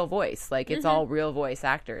is real voice, like it's all real voice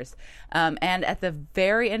actors. And at the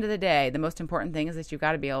very end of the day, the most important thing is that you've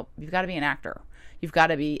got to be an actor. You've got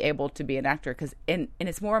to be able to be an actor, and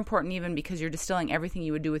it's more important even because you're distilling everything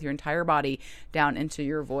you would do with your entire body down into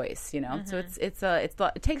your voice. So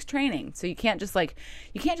it takes training. So you can't just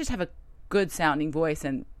have a good sounding voice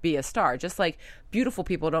and be a star. Just like beautiful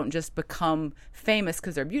people don't just become famous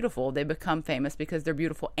because they're beautiful; they become famous because they're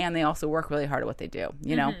beautiful, and they also work really hard at what they do.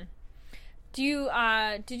 Do you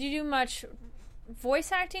did you do much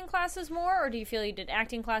voice acting classes more, or do you feel you did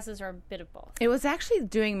acting classes, or a bit of both? It was actually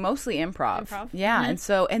doing mostly improv. Yeah.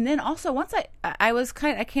 And then also once I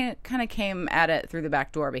kind of came at it through the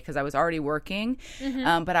back door because I was already working,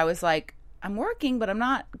 but I was like, I'm working, but I'm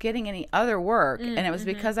not getting any other work. And it was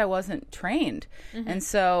because I wasn't trained. And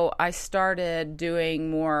so I started doing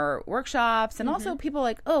more workshops, and also people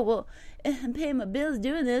like, oh, well, I'm paying my bills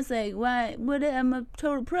doing this. Like, why? I'm a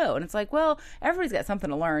total pro. And it's like, well, everybody's got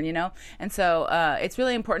something to learn, And so it's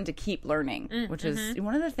really important to keep learning, which is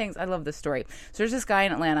one of the things. I love this story. So there's this guy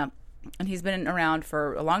in Atlanta, and he's been around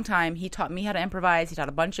for a long time. He taught me how to improvise. He taught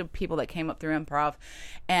a bunch of people that came up through improv.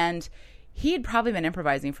 And he had probably been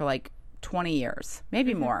improvising for like 20 years,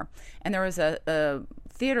 maybe more. And there was a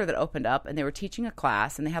theater that opened up, and they were teaching a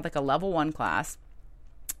class, and they had like a level 1 class.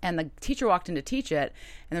 And the teacher walked in to teach it,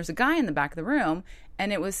 and there was a guy in the back of the room,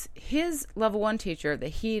 and it was his level 1 teacher that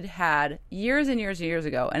he'd had years and years and years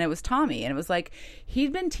ago, and it was Tommy. And it was like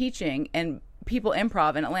he'd been teaching and people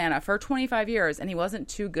improv in Atlanta for 25 years, and he wasn't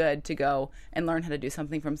too good to go and learn how to do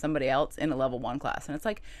something from somebody else in a level 1 class. And it's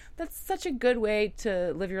like, that's such a good way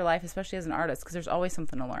to live your life, especially as an artist, because there's always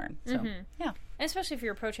something to learn. So, yeah. And especially if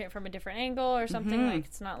you're approaching it from a different angle or something, like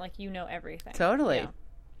it's not like you know everything. Totally. Yeah.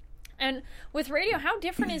 And with radio, how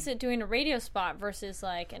different is it doing a radio spot versus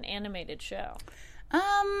like an animated show?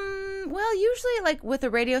 Well, usually like with a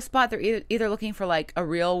radio spot, they're either looking for like a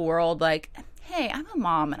real world, like, hey, I'm a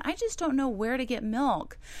mom and I just don't know where to get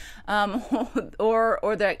milk, or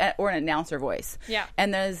an announcer voice. Yeah.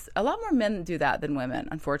 And there's a lot more men that do that than women,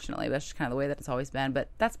 unfortunately. That's just kind of the way that it's always been, but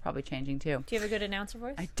that's probably changing too. Do you have a good announcer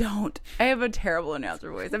voice? I don't. I have a terrible announcer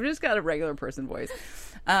voice. I've just got a regular person voice.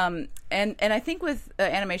 And I think with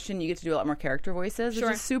animation, you get to do a lot more character voices, which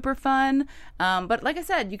is super fun. But like I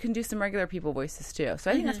said, you can do some regular people voices too.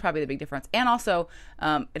 So I think that's probably the big difference. And also,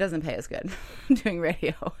 it doesn't pay as good doing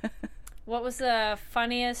radio. What was the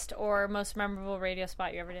funniest or most memorable radio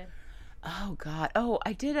spot you ever did? Oh, God. Oh,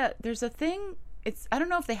 there's a thing. I don't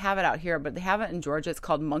know if they have it out here, but they have it in Georgia. It's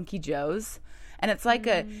called Monkey Joe's. And it's like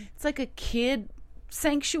a kid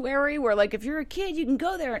sanctuary where, like, if you're a kid, you can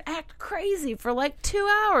go there and act crazy for like 2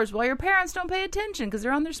 hours while your parents don't pay attention because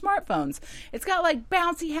they're on their smartphones. It's got like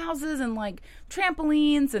bouncy houses and like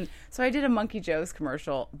trampolines. And so I did a Monkey Joe's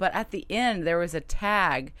commercial, but at the end there was a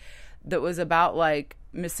tag that was about like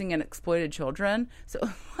missing and exploited children. So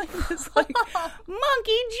like it's like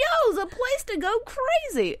Monkey Joe's, a place to go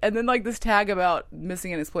crazy, and then like this tag about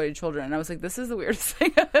missing and exploited children, and I was like, this is the weirdest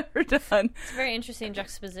thing I've ever done. It's a very interesting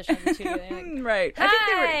juxtaposition of the two. Like, right.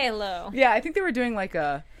 Hello. Yeah, I think they were doing like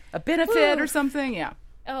a benefit or something. Yeah.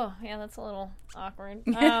 Oh yeah, that's a little awkward.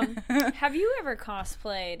 Have you ever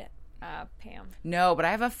cosplayed Pam? No, but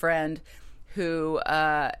I have a friend who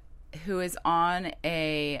is on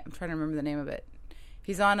I'm trying to remember the name of it.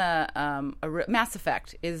 He's on a Mass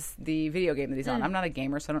Effect is the video game that he's on. I'm not a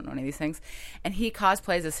gamer, so I don't know any of these things. And he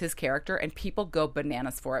cosplays as his character, and people go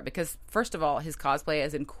bananas for it because, first of all, his cosplay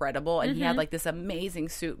is incredible, and he had like this amazing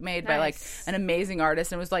suit made by like an amazing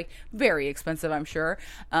artist, and it was like very expensive, I'm sure.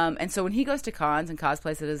 And so when he goes to cons and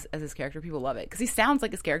cosplays it as his character, people love it because he sounds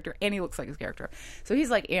like his character and he looks like his character. So he's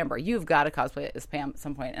like, Amber, you've got to cosplay as Pam at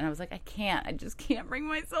some point. And I was like, I just can't bring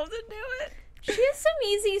myself to do it. She has some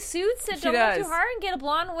easy suits that don't look too hard and get a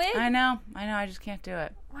blonde wig. I know. I just can't do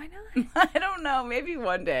it. Why not? I don't know. Maybe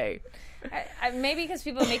one day. Maybe because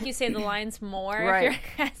people make you say the lines more. Right.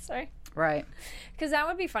 If you're, sorry. Right. Because that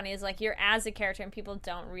would be funny. Is like you're as a character and people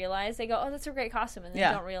don't realize. They go, oh, that's a great costume. And they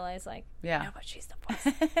don't realize like, no, but she's the boss.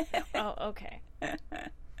 Oh, okay.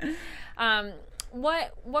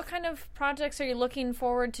 What kind of projects are you looking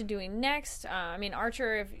forward to doing next? I mean,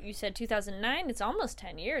 Archer, if you said 2009, it's almost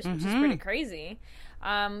 10 years, which is pretty crazy. Do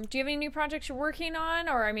you have any new projects you're working on?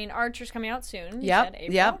 Or, I mean, Archer's coming out soon. You said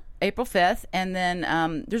April. Yep. April 5th. And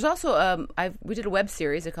then there's also, we did a web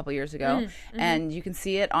series a couple years ago, and you can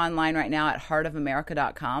see it online right now at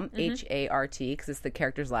heartofamerica.com, H-A-R-T, because it's the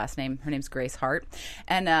character's last name. Her name's Grace Hart.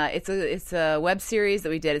 And it's a web series that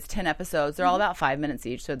we did. It's 10 episodes. They're all about 5 minutes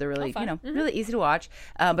each, so they're really, really easy to watch.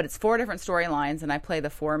 But it's 4 different storylines, and I play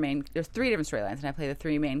there's 3 different storylines, and I play the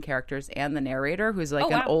 3 main characters and the narrator, who's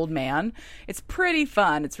like an old man. It's pretty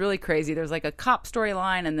fun. It's really crazy. There's like a cop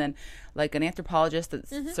storyline, and then like an anthropologist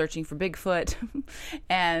that's searching for Bigfoot,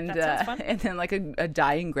 and then like a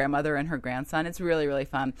dying grandmother and her grandson. It's really, really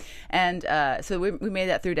fun. And so we made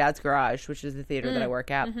that through Dad's Garage, which is the theater that I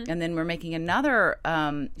work at. And then we're making another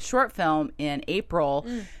short film in April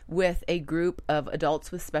with a group of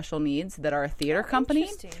adults with special needs that are a theater company.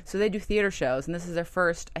 So they do theater shows, and this is their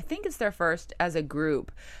first, I think it's their first as a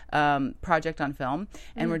group project on film.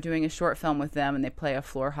 And we're doing a short film with them, and they play a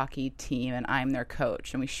floor hockey team, and I'm their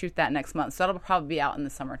coach. And we shoot that next month. So that'll probably be out in the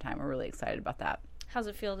summertime. We're really excited about that. How's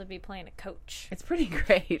it feel to be playing a coach? It's pretty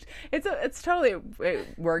great. It's totally,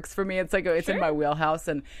 it works for me. It's like it's in my wheelhouse,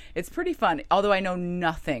 and it's pretty fun. Although I know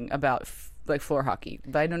nothing about like floor hockey,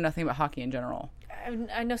 but I know nothing about hockey in general.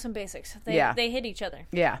 I know some basics. They hit each other.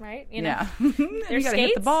 Yeah. Right? There's skates? You gotta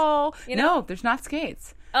hit the ball. You know? No, there's not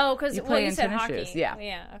skates. Oh, because you said hockey. Shoes. Yeah.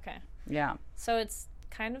 Yeah, okay. Yeah. So it's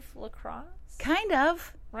kind of lacrosse? Kind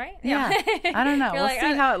of. Right? Yeah. I don't know. We'll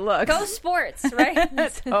see how it looks. Go sports,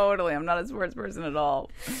 right? Totally. I'm not a sports person at all.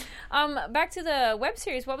 Back to the web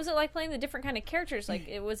series. What was it like playing the different kind of characters? Like,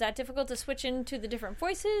 was that difficult to switch into the different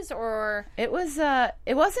voices, or? It was.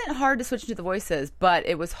 It wasn't hard to switch into the voices, but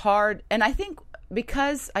it was hard. And I think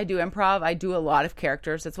because I do improv, I do a lot of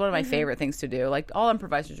characters. It's one of my favorite things to do. Like, all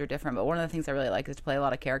improvisers are different, but one of the things I really like is to play a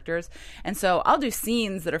lot of characters. And so I'll do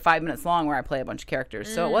scenes that are 5 minutes long where I play a bunch of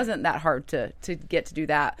characters. So it wasn't that hard to get to do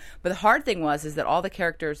that. But the hard thing is that all the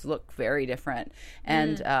characters look very different.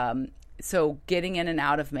 And so getting in and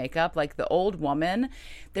out of makeup, like the old woman,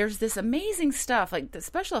 there's this amazing stuff, like the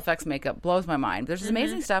special effects makeup blows my mind. There's this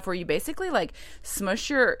amazing stuff where you basically like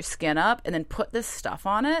smush your skin up and then put this stuff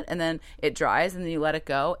on it, and then it dries, and then you let it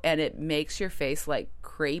go, and it makes your face like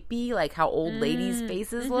crepey, like how old ladies'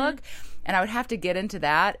 faces look. And I would have to get into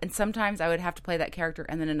that, and sometimes I would have to play that character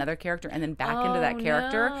and then another character and then back into that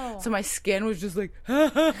character. No. So my skin was just like,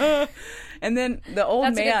 and then the old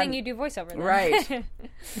man. That's a good thing you do voiceover then. Right.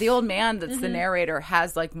 The old man that's the narrator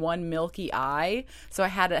has like one milky eye, so I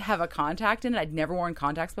had to have a contact in it. I'd never worn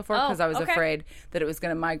contacts before because I was afraid that it was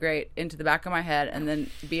going to migrate into the back of my head and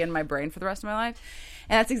then be in my brain for the rest of my life.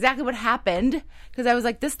 And that's exactly what happened, because I was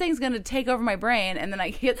like, this thing's going to take over my brain, and then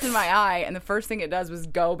it hits in my eye, and the first thing it does was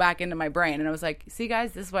go back into my brain. And I was like, see,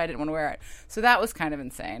 guys, this is why I didn't want to wear it. So that was kind of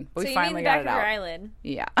insane. But we finally got it out. So you mean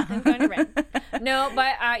the back of your eyelid. Yeah. On your brain. No,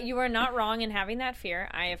 but you are not wrong in having that fear.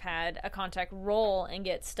 I have had a contact roll and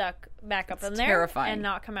get stuck back up in there. Terrifying. And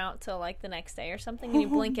not come out till like the next day or something, and you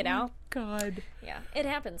blink it out. God. Yeah, it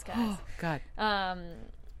happens, guys. Oh, God.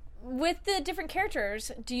 With the different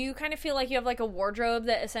characters, do you kind of feel like you have like a wardrobe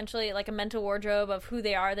that essentially, like a mental wardrobe of who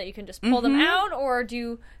they are that you can just pull them out, or do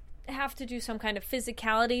you have to do some kind of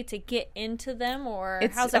physicality to get into them, or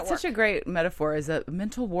how's that work? It's such a great metaphor, as a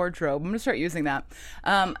mental wardrobe. I'm going to start using that.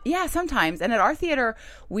 Yeah, sometimes. And at our theater,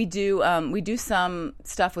 we do some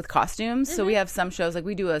stuff with costumes. So we have some shows, like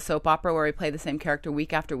we do a soap opera where we play the same character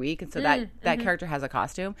week after week, and so that character has a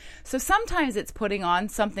costume. So sometimes it's putting on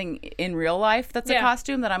something in real life that's a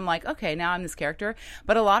costume that I'm like, okay, now I'm this character.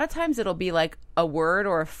 But a lot of times it'll be like a word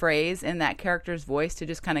or a phrase in that character's voice to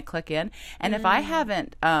just kind of click in. And if I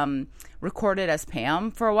haven't recorded as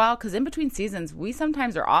Pam for a while, because in between seasons we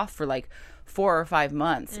sometimes are off for like 4 or 5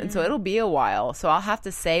 months, and so it'll be a while, so I'll have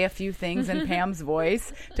to say a few things in Pam's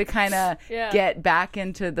voice to kind of get back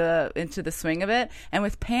into the swing of it. And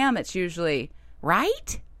with Pam, it's usually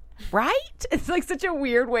right. It's like such a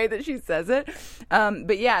weird way that she says it,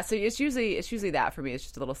 but yeah, so it's usually that for me. It's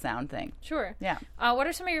just a little sound thing. Sure. Yeah. What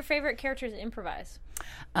are some of your favorite characters to improvise?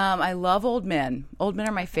 I love old men. Old men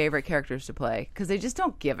are my favorite characters to play because they just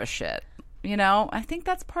don't give a shit. You know, I think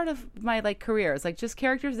that's part of my like career. It's like just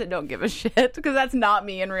characters that don't give a shit, because that's not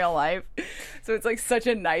me in real life. So it's like such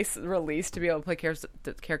a nice release to be able to play characters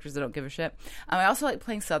that don't give a shit. I also like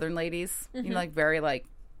playing Southern ladies. You know, like very like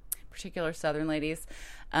particular Southern ladies.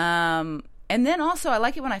 And then also I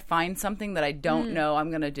like it when I find something that I don't know I'm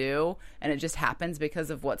going to do, and it just happens because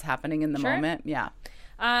of what's happening in the moment. Yeah.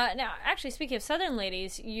 Now, actually, speaking of Southern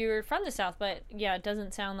ladies, you're from the South, but yeah, it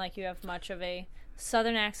doesn't sound like you have much of a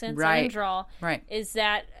Southern accent, Southern drawl. Right. Is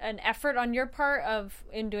that an effort on your part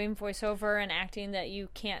in doing voiceover and acting that you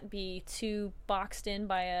can't be too boxed in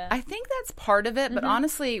by a... I think that's part of it, but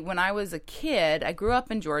honestly, when I was a kid, I grew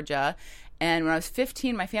up in Georgia, And when I was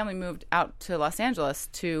 15, my family moved out to Los Angeles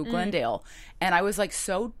to Glendale. And I was like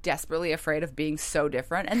so desperately afraid of being so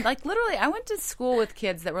different. And like literally, I went to school with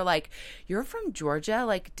kids that were like, "You're from Georgia?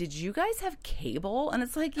 Like, did you guys have cable?" And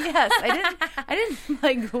it's like, yes, I didn't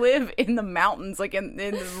like live in the mountains, like in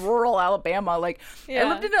rural Alabama. Like I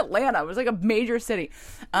lived in Atlanta. It was like a major city.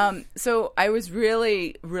 So I was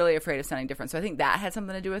really, really afraid of sounding different. So I think that had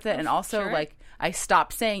something to do with it. And also like I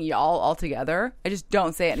stopped saying y'all altogether. I just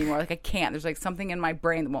don't say it anymore. Like I can't. There's like something in my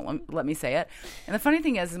brain that won't let me say it. And the funny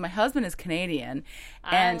thing is my husband is Canadian.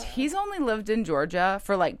 And he's only lived in Georgia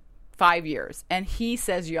for like 5 years, and he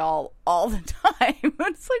says y'all all the time.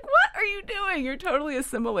 It's like, what are you doing? You're totally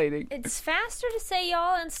assimilating. It's faster to say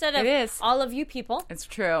y'all instead of all of you people. It's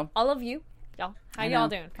true. All of you. Y'all. How y'all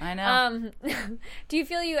doing? I know. Do you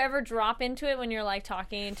feel you ever drop into it when you're like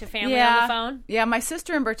talking to family on the phone? Yeah, my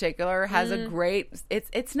sister in particular has a great.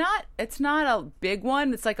 It's not a big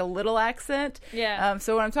one. It's like a little accent. Yeah.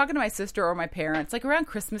 So when I'm talking to my sister or my parents, like around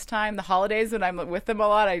Christmas time, the holidays when I'm with them a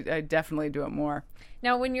lot, I definitely do it more.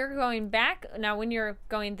 Now, when you're going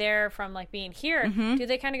there from like being here, do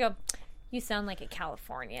they kind of go, "You sound like a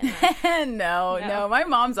Californian"? No. My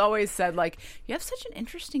mom's always said, like, "You have such an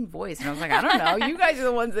interesting voice." And I was like, I don't know. You guys are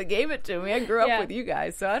the ones that gave it to me. I grew up with you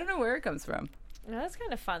guys, so I don't know where it comes from. No, that's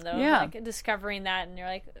kind of fun, though. Yeah. Like, discovering that, and you're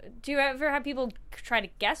like, do you ever have people try to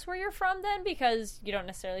guess where you're from then? Because you don't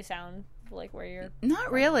necessarily sound like where you're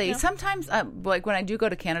Not really. No? Sometimes, like when I do go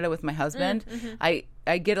to Canada with my husband,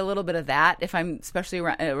 I get a little bit of that if I'm especially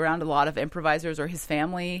around a lot of improvisers or his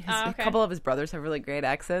family. A couple of his brothers have really great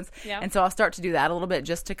accents. Yeah. And so I'll start to do that a little bit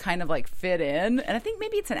just to kind of like fit in. And I think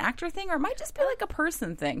maybe it's an actor thing, or it might just be like a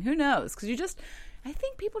person thing. Who knows? Because I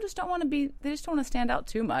think people just don't want to they just don't want to stand out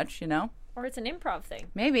too much, you know? Or it's an improv thing.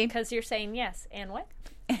 Maybe. Because you're saying yes and what?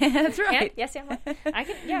 That's right. Yes, yeah. I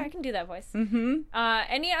can do that voice. Mm-hmm.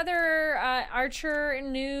 Any other Archer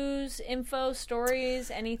news, info, stories,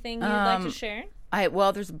 anything you'd like to share?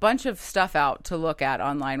 Well, there's a bunch of stuff out to look at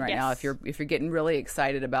online right now if you're getting really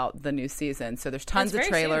excited about the new season. So there's tons of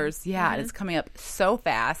trailers. Soon. Yeah, and it's coming up so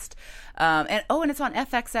fast. And it's on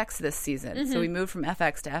FXX this season. So we moved from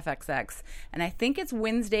FX to FXX, and I think it's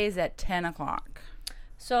Wednesdays at 10:00.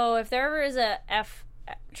 So if there ever is a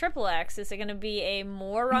XXX, is it going to be a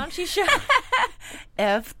more raunchy show?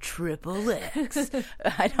 FXXX.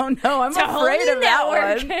 I don't know. I'm afraid of that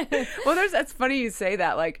one. Well, that's funny you say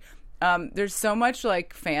that. Like, there's so much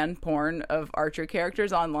like fan porn of Archer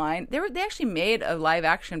characters online. They actually made a live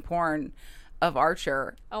action porn of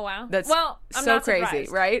Archer. Oh wow! That's I'm so not crazy,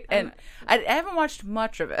 surprised. Right? And I haven't watched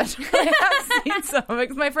much of it. I have seen some of it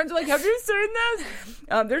because my friends are like, "Have you seen this?"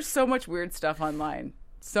 There's so much weird stuff online.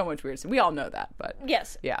 So much weird stuff. We all know that, but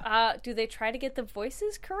yes, yeah. Do they try to get the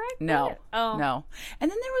voices correct? No, oh no.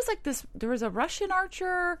 And then there was like this. There was a Russian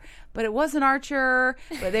Archer, but it wasn't Archer.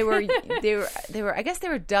 But they were. I guess they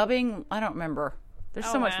were dubbing. I don't remember. There's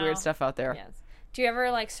so much weird stuff out there. Yes. Do you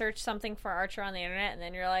ever like search something for Archer on the internet and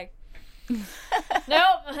then you're like,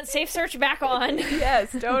 nope, safe search back on?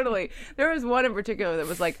 Yes, totally. There was one in particular that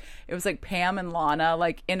was like Pam and Lana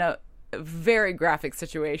like in a very graphic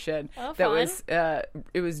situation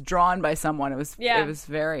it was drawn by someone. It was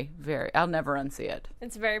very, very. I'll never unsee it.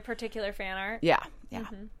 It's very particular fan art. Yeah.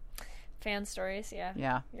 Mm-hmm. Fan stories.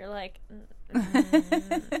 Yeah. You're like,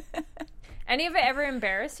 Any of it ever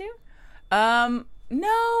embarrass you?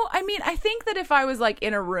 No, I mean, I think that if I was like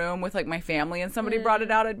in a room with like my family and somebody brought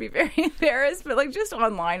it out, I'd be very embarrassed. But like just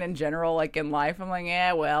online in general, like in life, I'm like,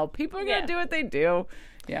 well, people are gonna do what they do.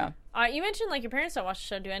 Yeah. You mentioned like your parents don't watch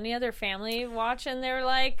the show. Do any other family watch and they're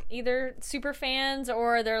like either super fans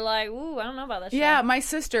or they're like, ooh, I don't know about this show? Yeah, my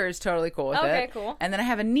sister is totally cool with it. Okay, cool. And then I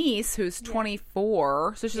have a niece who's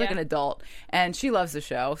 24, so she's like an adult, and she loves the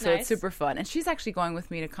show, so it's super fun. And she's actually going with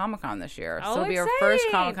me to Comic-Con this year. So it'll be her first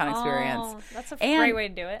Comic-Con experience. That's a great way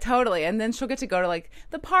to do it. Totally. And then she'll get to go to like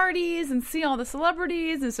the parties and see all the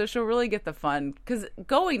celebrities, and so she'll really get the fun. Because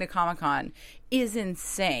going to Comic-Con is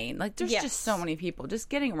insane. Like there's just so many people. Just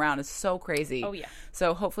getting around is so crazy. Oh yeah.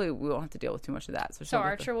 So hopefully we won't have to deal with too much of that. So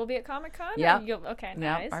Archer will be at Comic-Con? Yeah. Okay,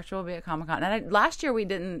 nice. Yeah, Archer will be at Comic-Con. And last year we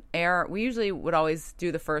didn't air. We usually would always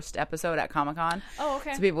do the first episode at Comic-Con. Oh,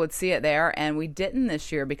 okay. So people would see it there, and we didn't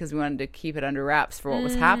this year because we wanted to keep it under wraps for what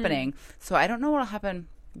was happening. So I don't know what'll happen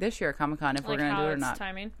this year at Comic-Con if we're going to do it or not.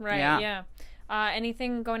 Timing. Right. Yeah.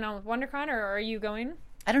 Anything going on with WonderCon, or are you going?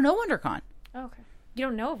 I don't know WonderCon. Oh, okay. You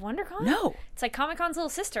don't know of WonderCon? No. It's like Comic-Con's little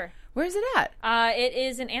sister. Where's it at? It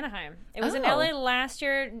is in Anaheim. It was in LA last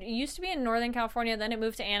year. It used to be in Northern California. Then it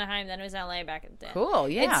moved to Anaheim. Then it was LA back at the day. Cool,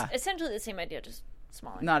 yeah. It's essentially the same idea, just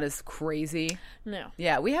smaller. Not as crazy. No.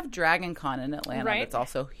 Yeah, we have Dragon Con in Atlanta. Right. That's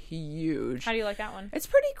also huge. How do you like that one? It's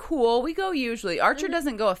pretty cool. We go usually. Archer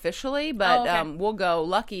doesn't go officially, but we'll go.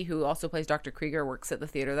 Lucky, who also plays Dr. Krieger, works at the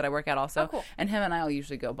theater that I work at also. Oh, cool. And him and I will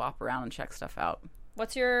usually go bop around and check stuff out.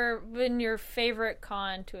 What's been your favorite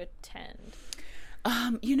con to attend?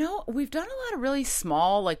 We've done a lot of really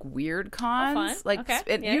small, like, weird cons. Oh, fun. Like,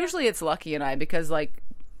 Okay. Usually it's Lucky and I, because, like,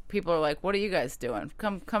 people are like, "What are you guys doing?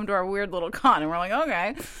 Come to our weird little con." And we're like,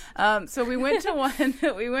 "Okay." So we went to one.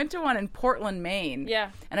 We went to one in Portland, Maine.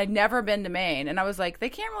 Yeah. And I'd never been to Maine, and I was like, they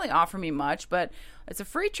can't really offer me much, but it's a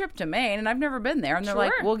free trip to Maine, and I've never been there. And they're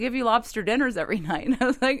like, "We'll give you lobster dinners every night." And I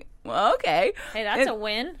was like, "Well, okay." Hey, that's a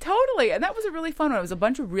win. Totally. And that was a really fun one. It was a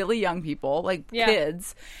bunch of really young people, like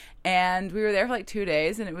kids. And we were there for like 2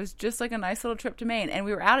 days, and it was just like a nice little trip to Maine. And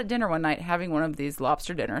we were out at dinner one night having one of these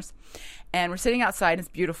lobster dinners, and we're sitting outside, and it's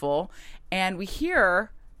beautiful, and we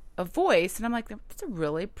hear a voice, and I'm like, that's a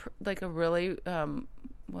really,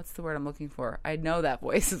 what's the word I'm looking for? I know that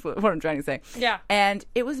voice is what I'm trying to say. Yeah. And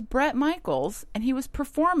it was Bret Michaels, and he was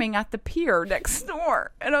performing at the pier next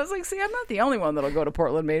door. And I was like, see, I'm not the only one that'll go to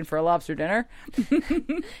Portland, Maine for a lobster dinner.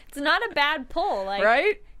 It's not a bad pull. Like,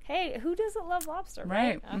 right? Hey, who doesn't love lobster?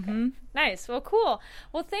 Right. Okay. Mm-hmm. Nice. Well, cool.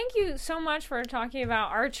 Well, thank you so much for talking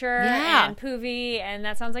about Archer and Poovy, and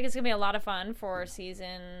that sounds like it's going to be a lot of fun for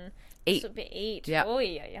season 8. Yeah. Oh,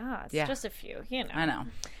 yeah. It's just a few, I know.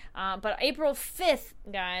 But April 5th,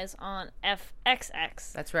 guys, on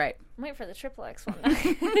FXX. That's right. I'm waiting for the Triple X one.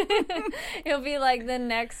 It'll be like the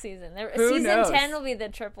next season. Who knows? Season 10 will be the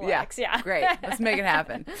Triple X. Yeah. Great. Let's make it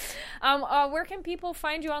happen. Where can people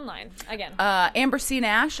find you online? Again. Amber C.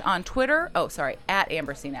 Nash on Twitter. Oh, sorry. At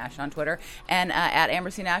Amber C. Nash on Twitter. And at Amber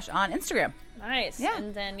C. Nash on Instagram. Nice. Yeah.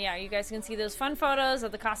 And then, you guys can see those fun photos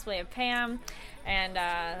of the cosplay of Pam. And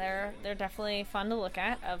they're definitely fun to look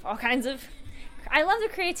at, of all kinds of... I love the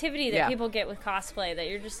creativity that people get with cosplay, that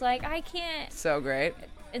you're just like, I can't... So great.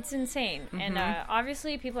 It's insane. Mm-hmm. And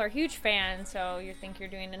obviously people are huge fans, so you think you're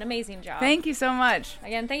doing an amazing job. Thank you so much.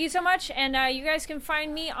 Again, thank you so much. And you guys can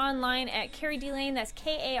find me online at Carrie D. Lane. That's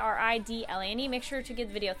Karidlane. Make sure to give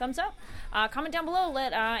the video a thumbs up. Comment down below.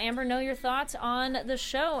 Let Amber know your thoughts on the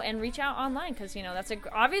show, and reach out online, because, that's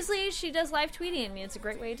obviously she does live tweeting. It's a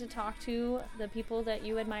great way to talk to the people that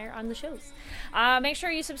you admire on the shows. Make sure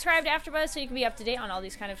you subscribe to AfterBuzz so you can be up to date on all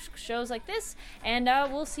these kind of shows like this. And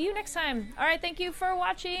we'll see you next time. All right, thank you for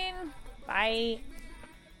watching. Bye.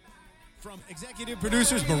 From executive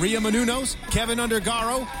producers Maria Menounos, Kevin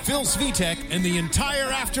Undergaro, Phil Svitek, and the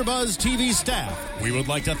entire AfterBuzz TV staff, we would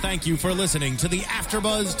like to thank you for listening to the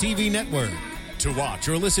AfterBuzz TV network. To watch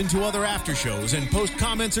or listen to other after shows and post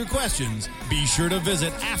comments or questions, be sure to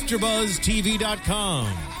visit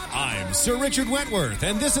AfterBuzzTV.com. I'm Sir Richard Wentworth,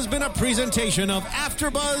 and this has been a presentation of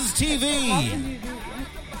AfterBuzz TV.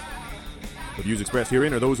 The views expressed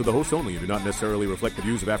herein are those of the hosts only and do not necessarily reflect the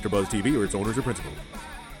views of AfterBuzz TV or its owners or principals.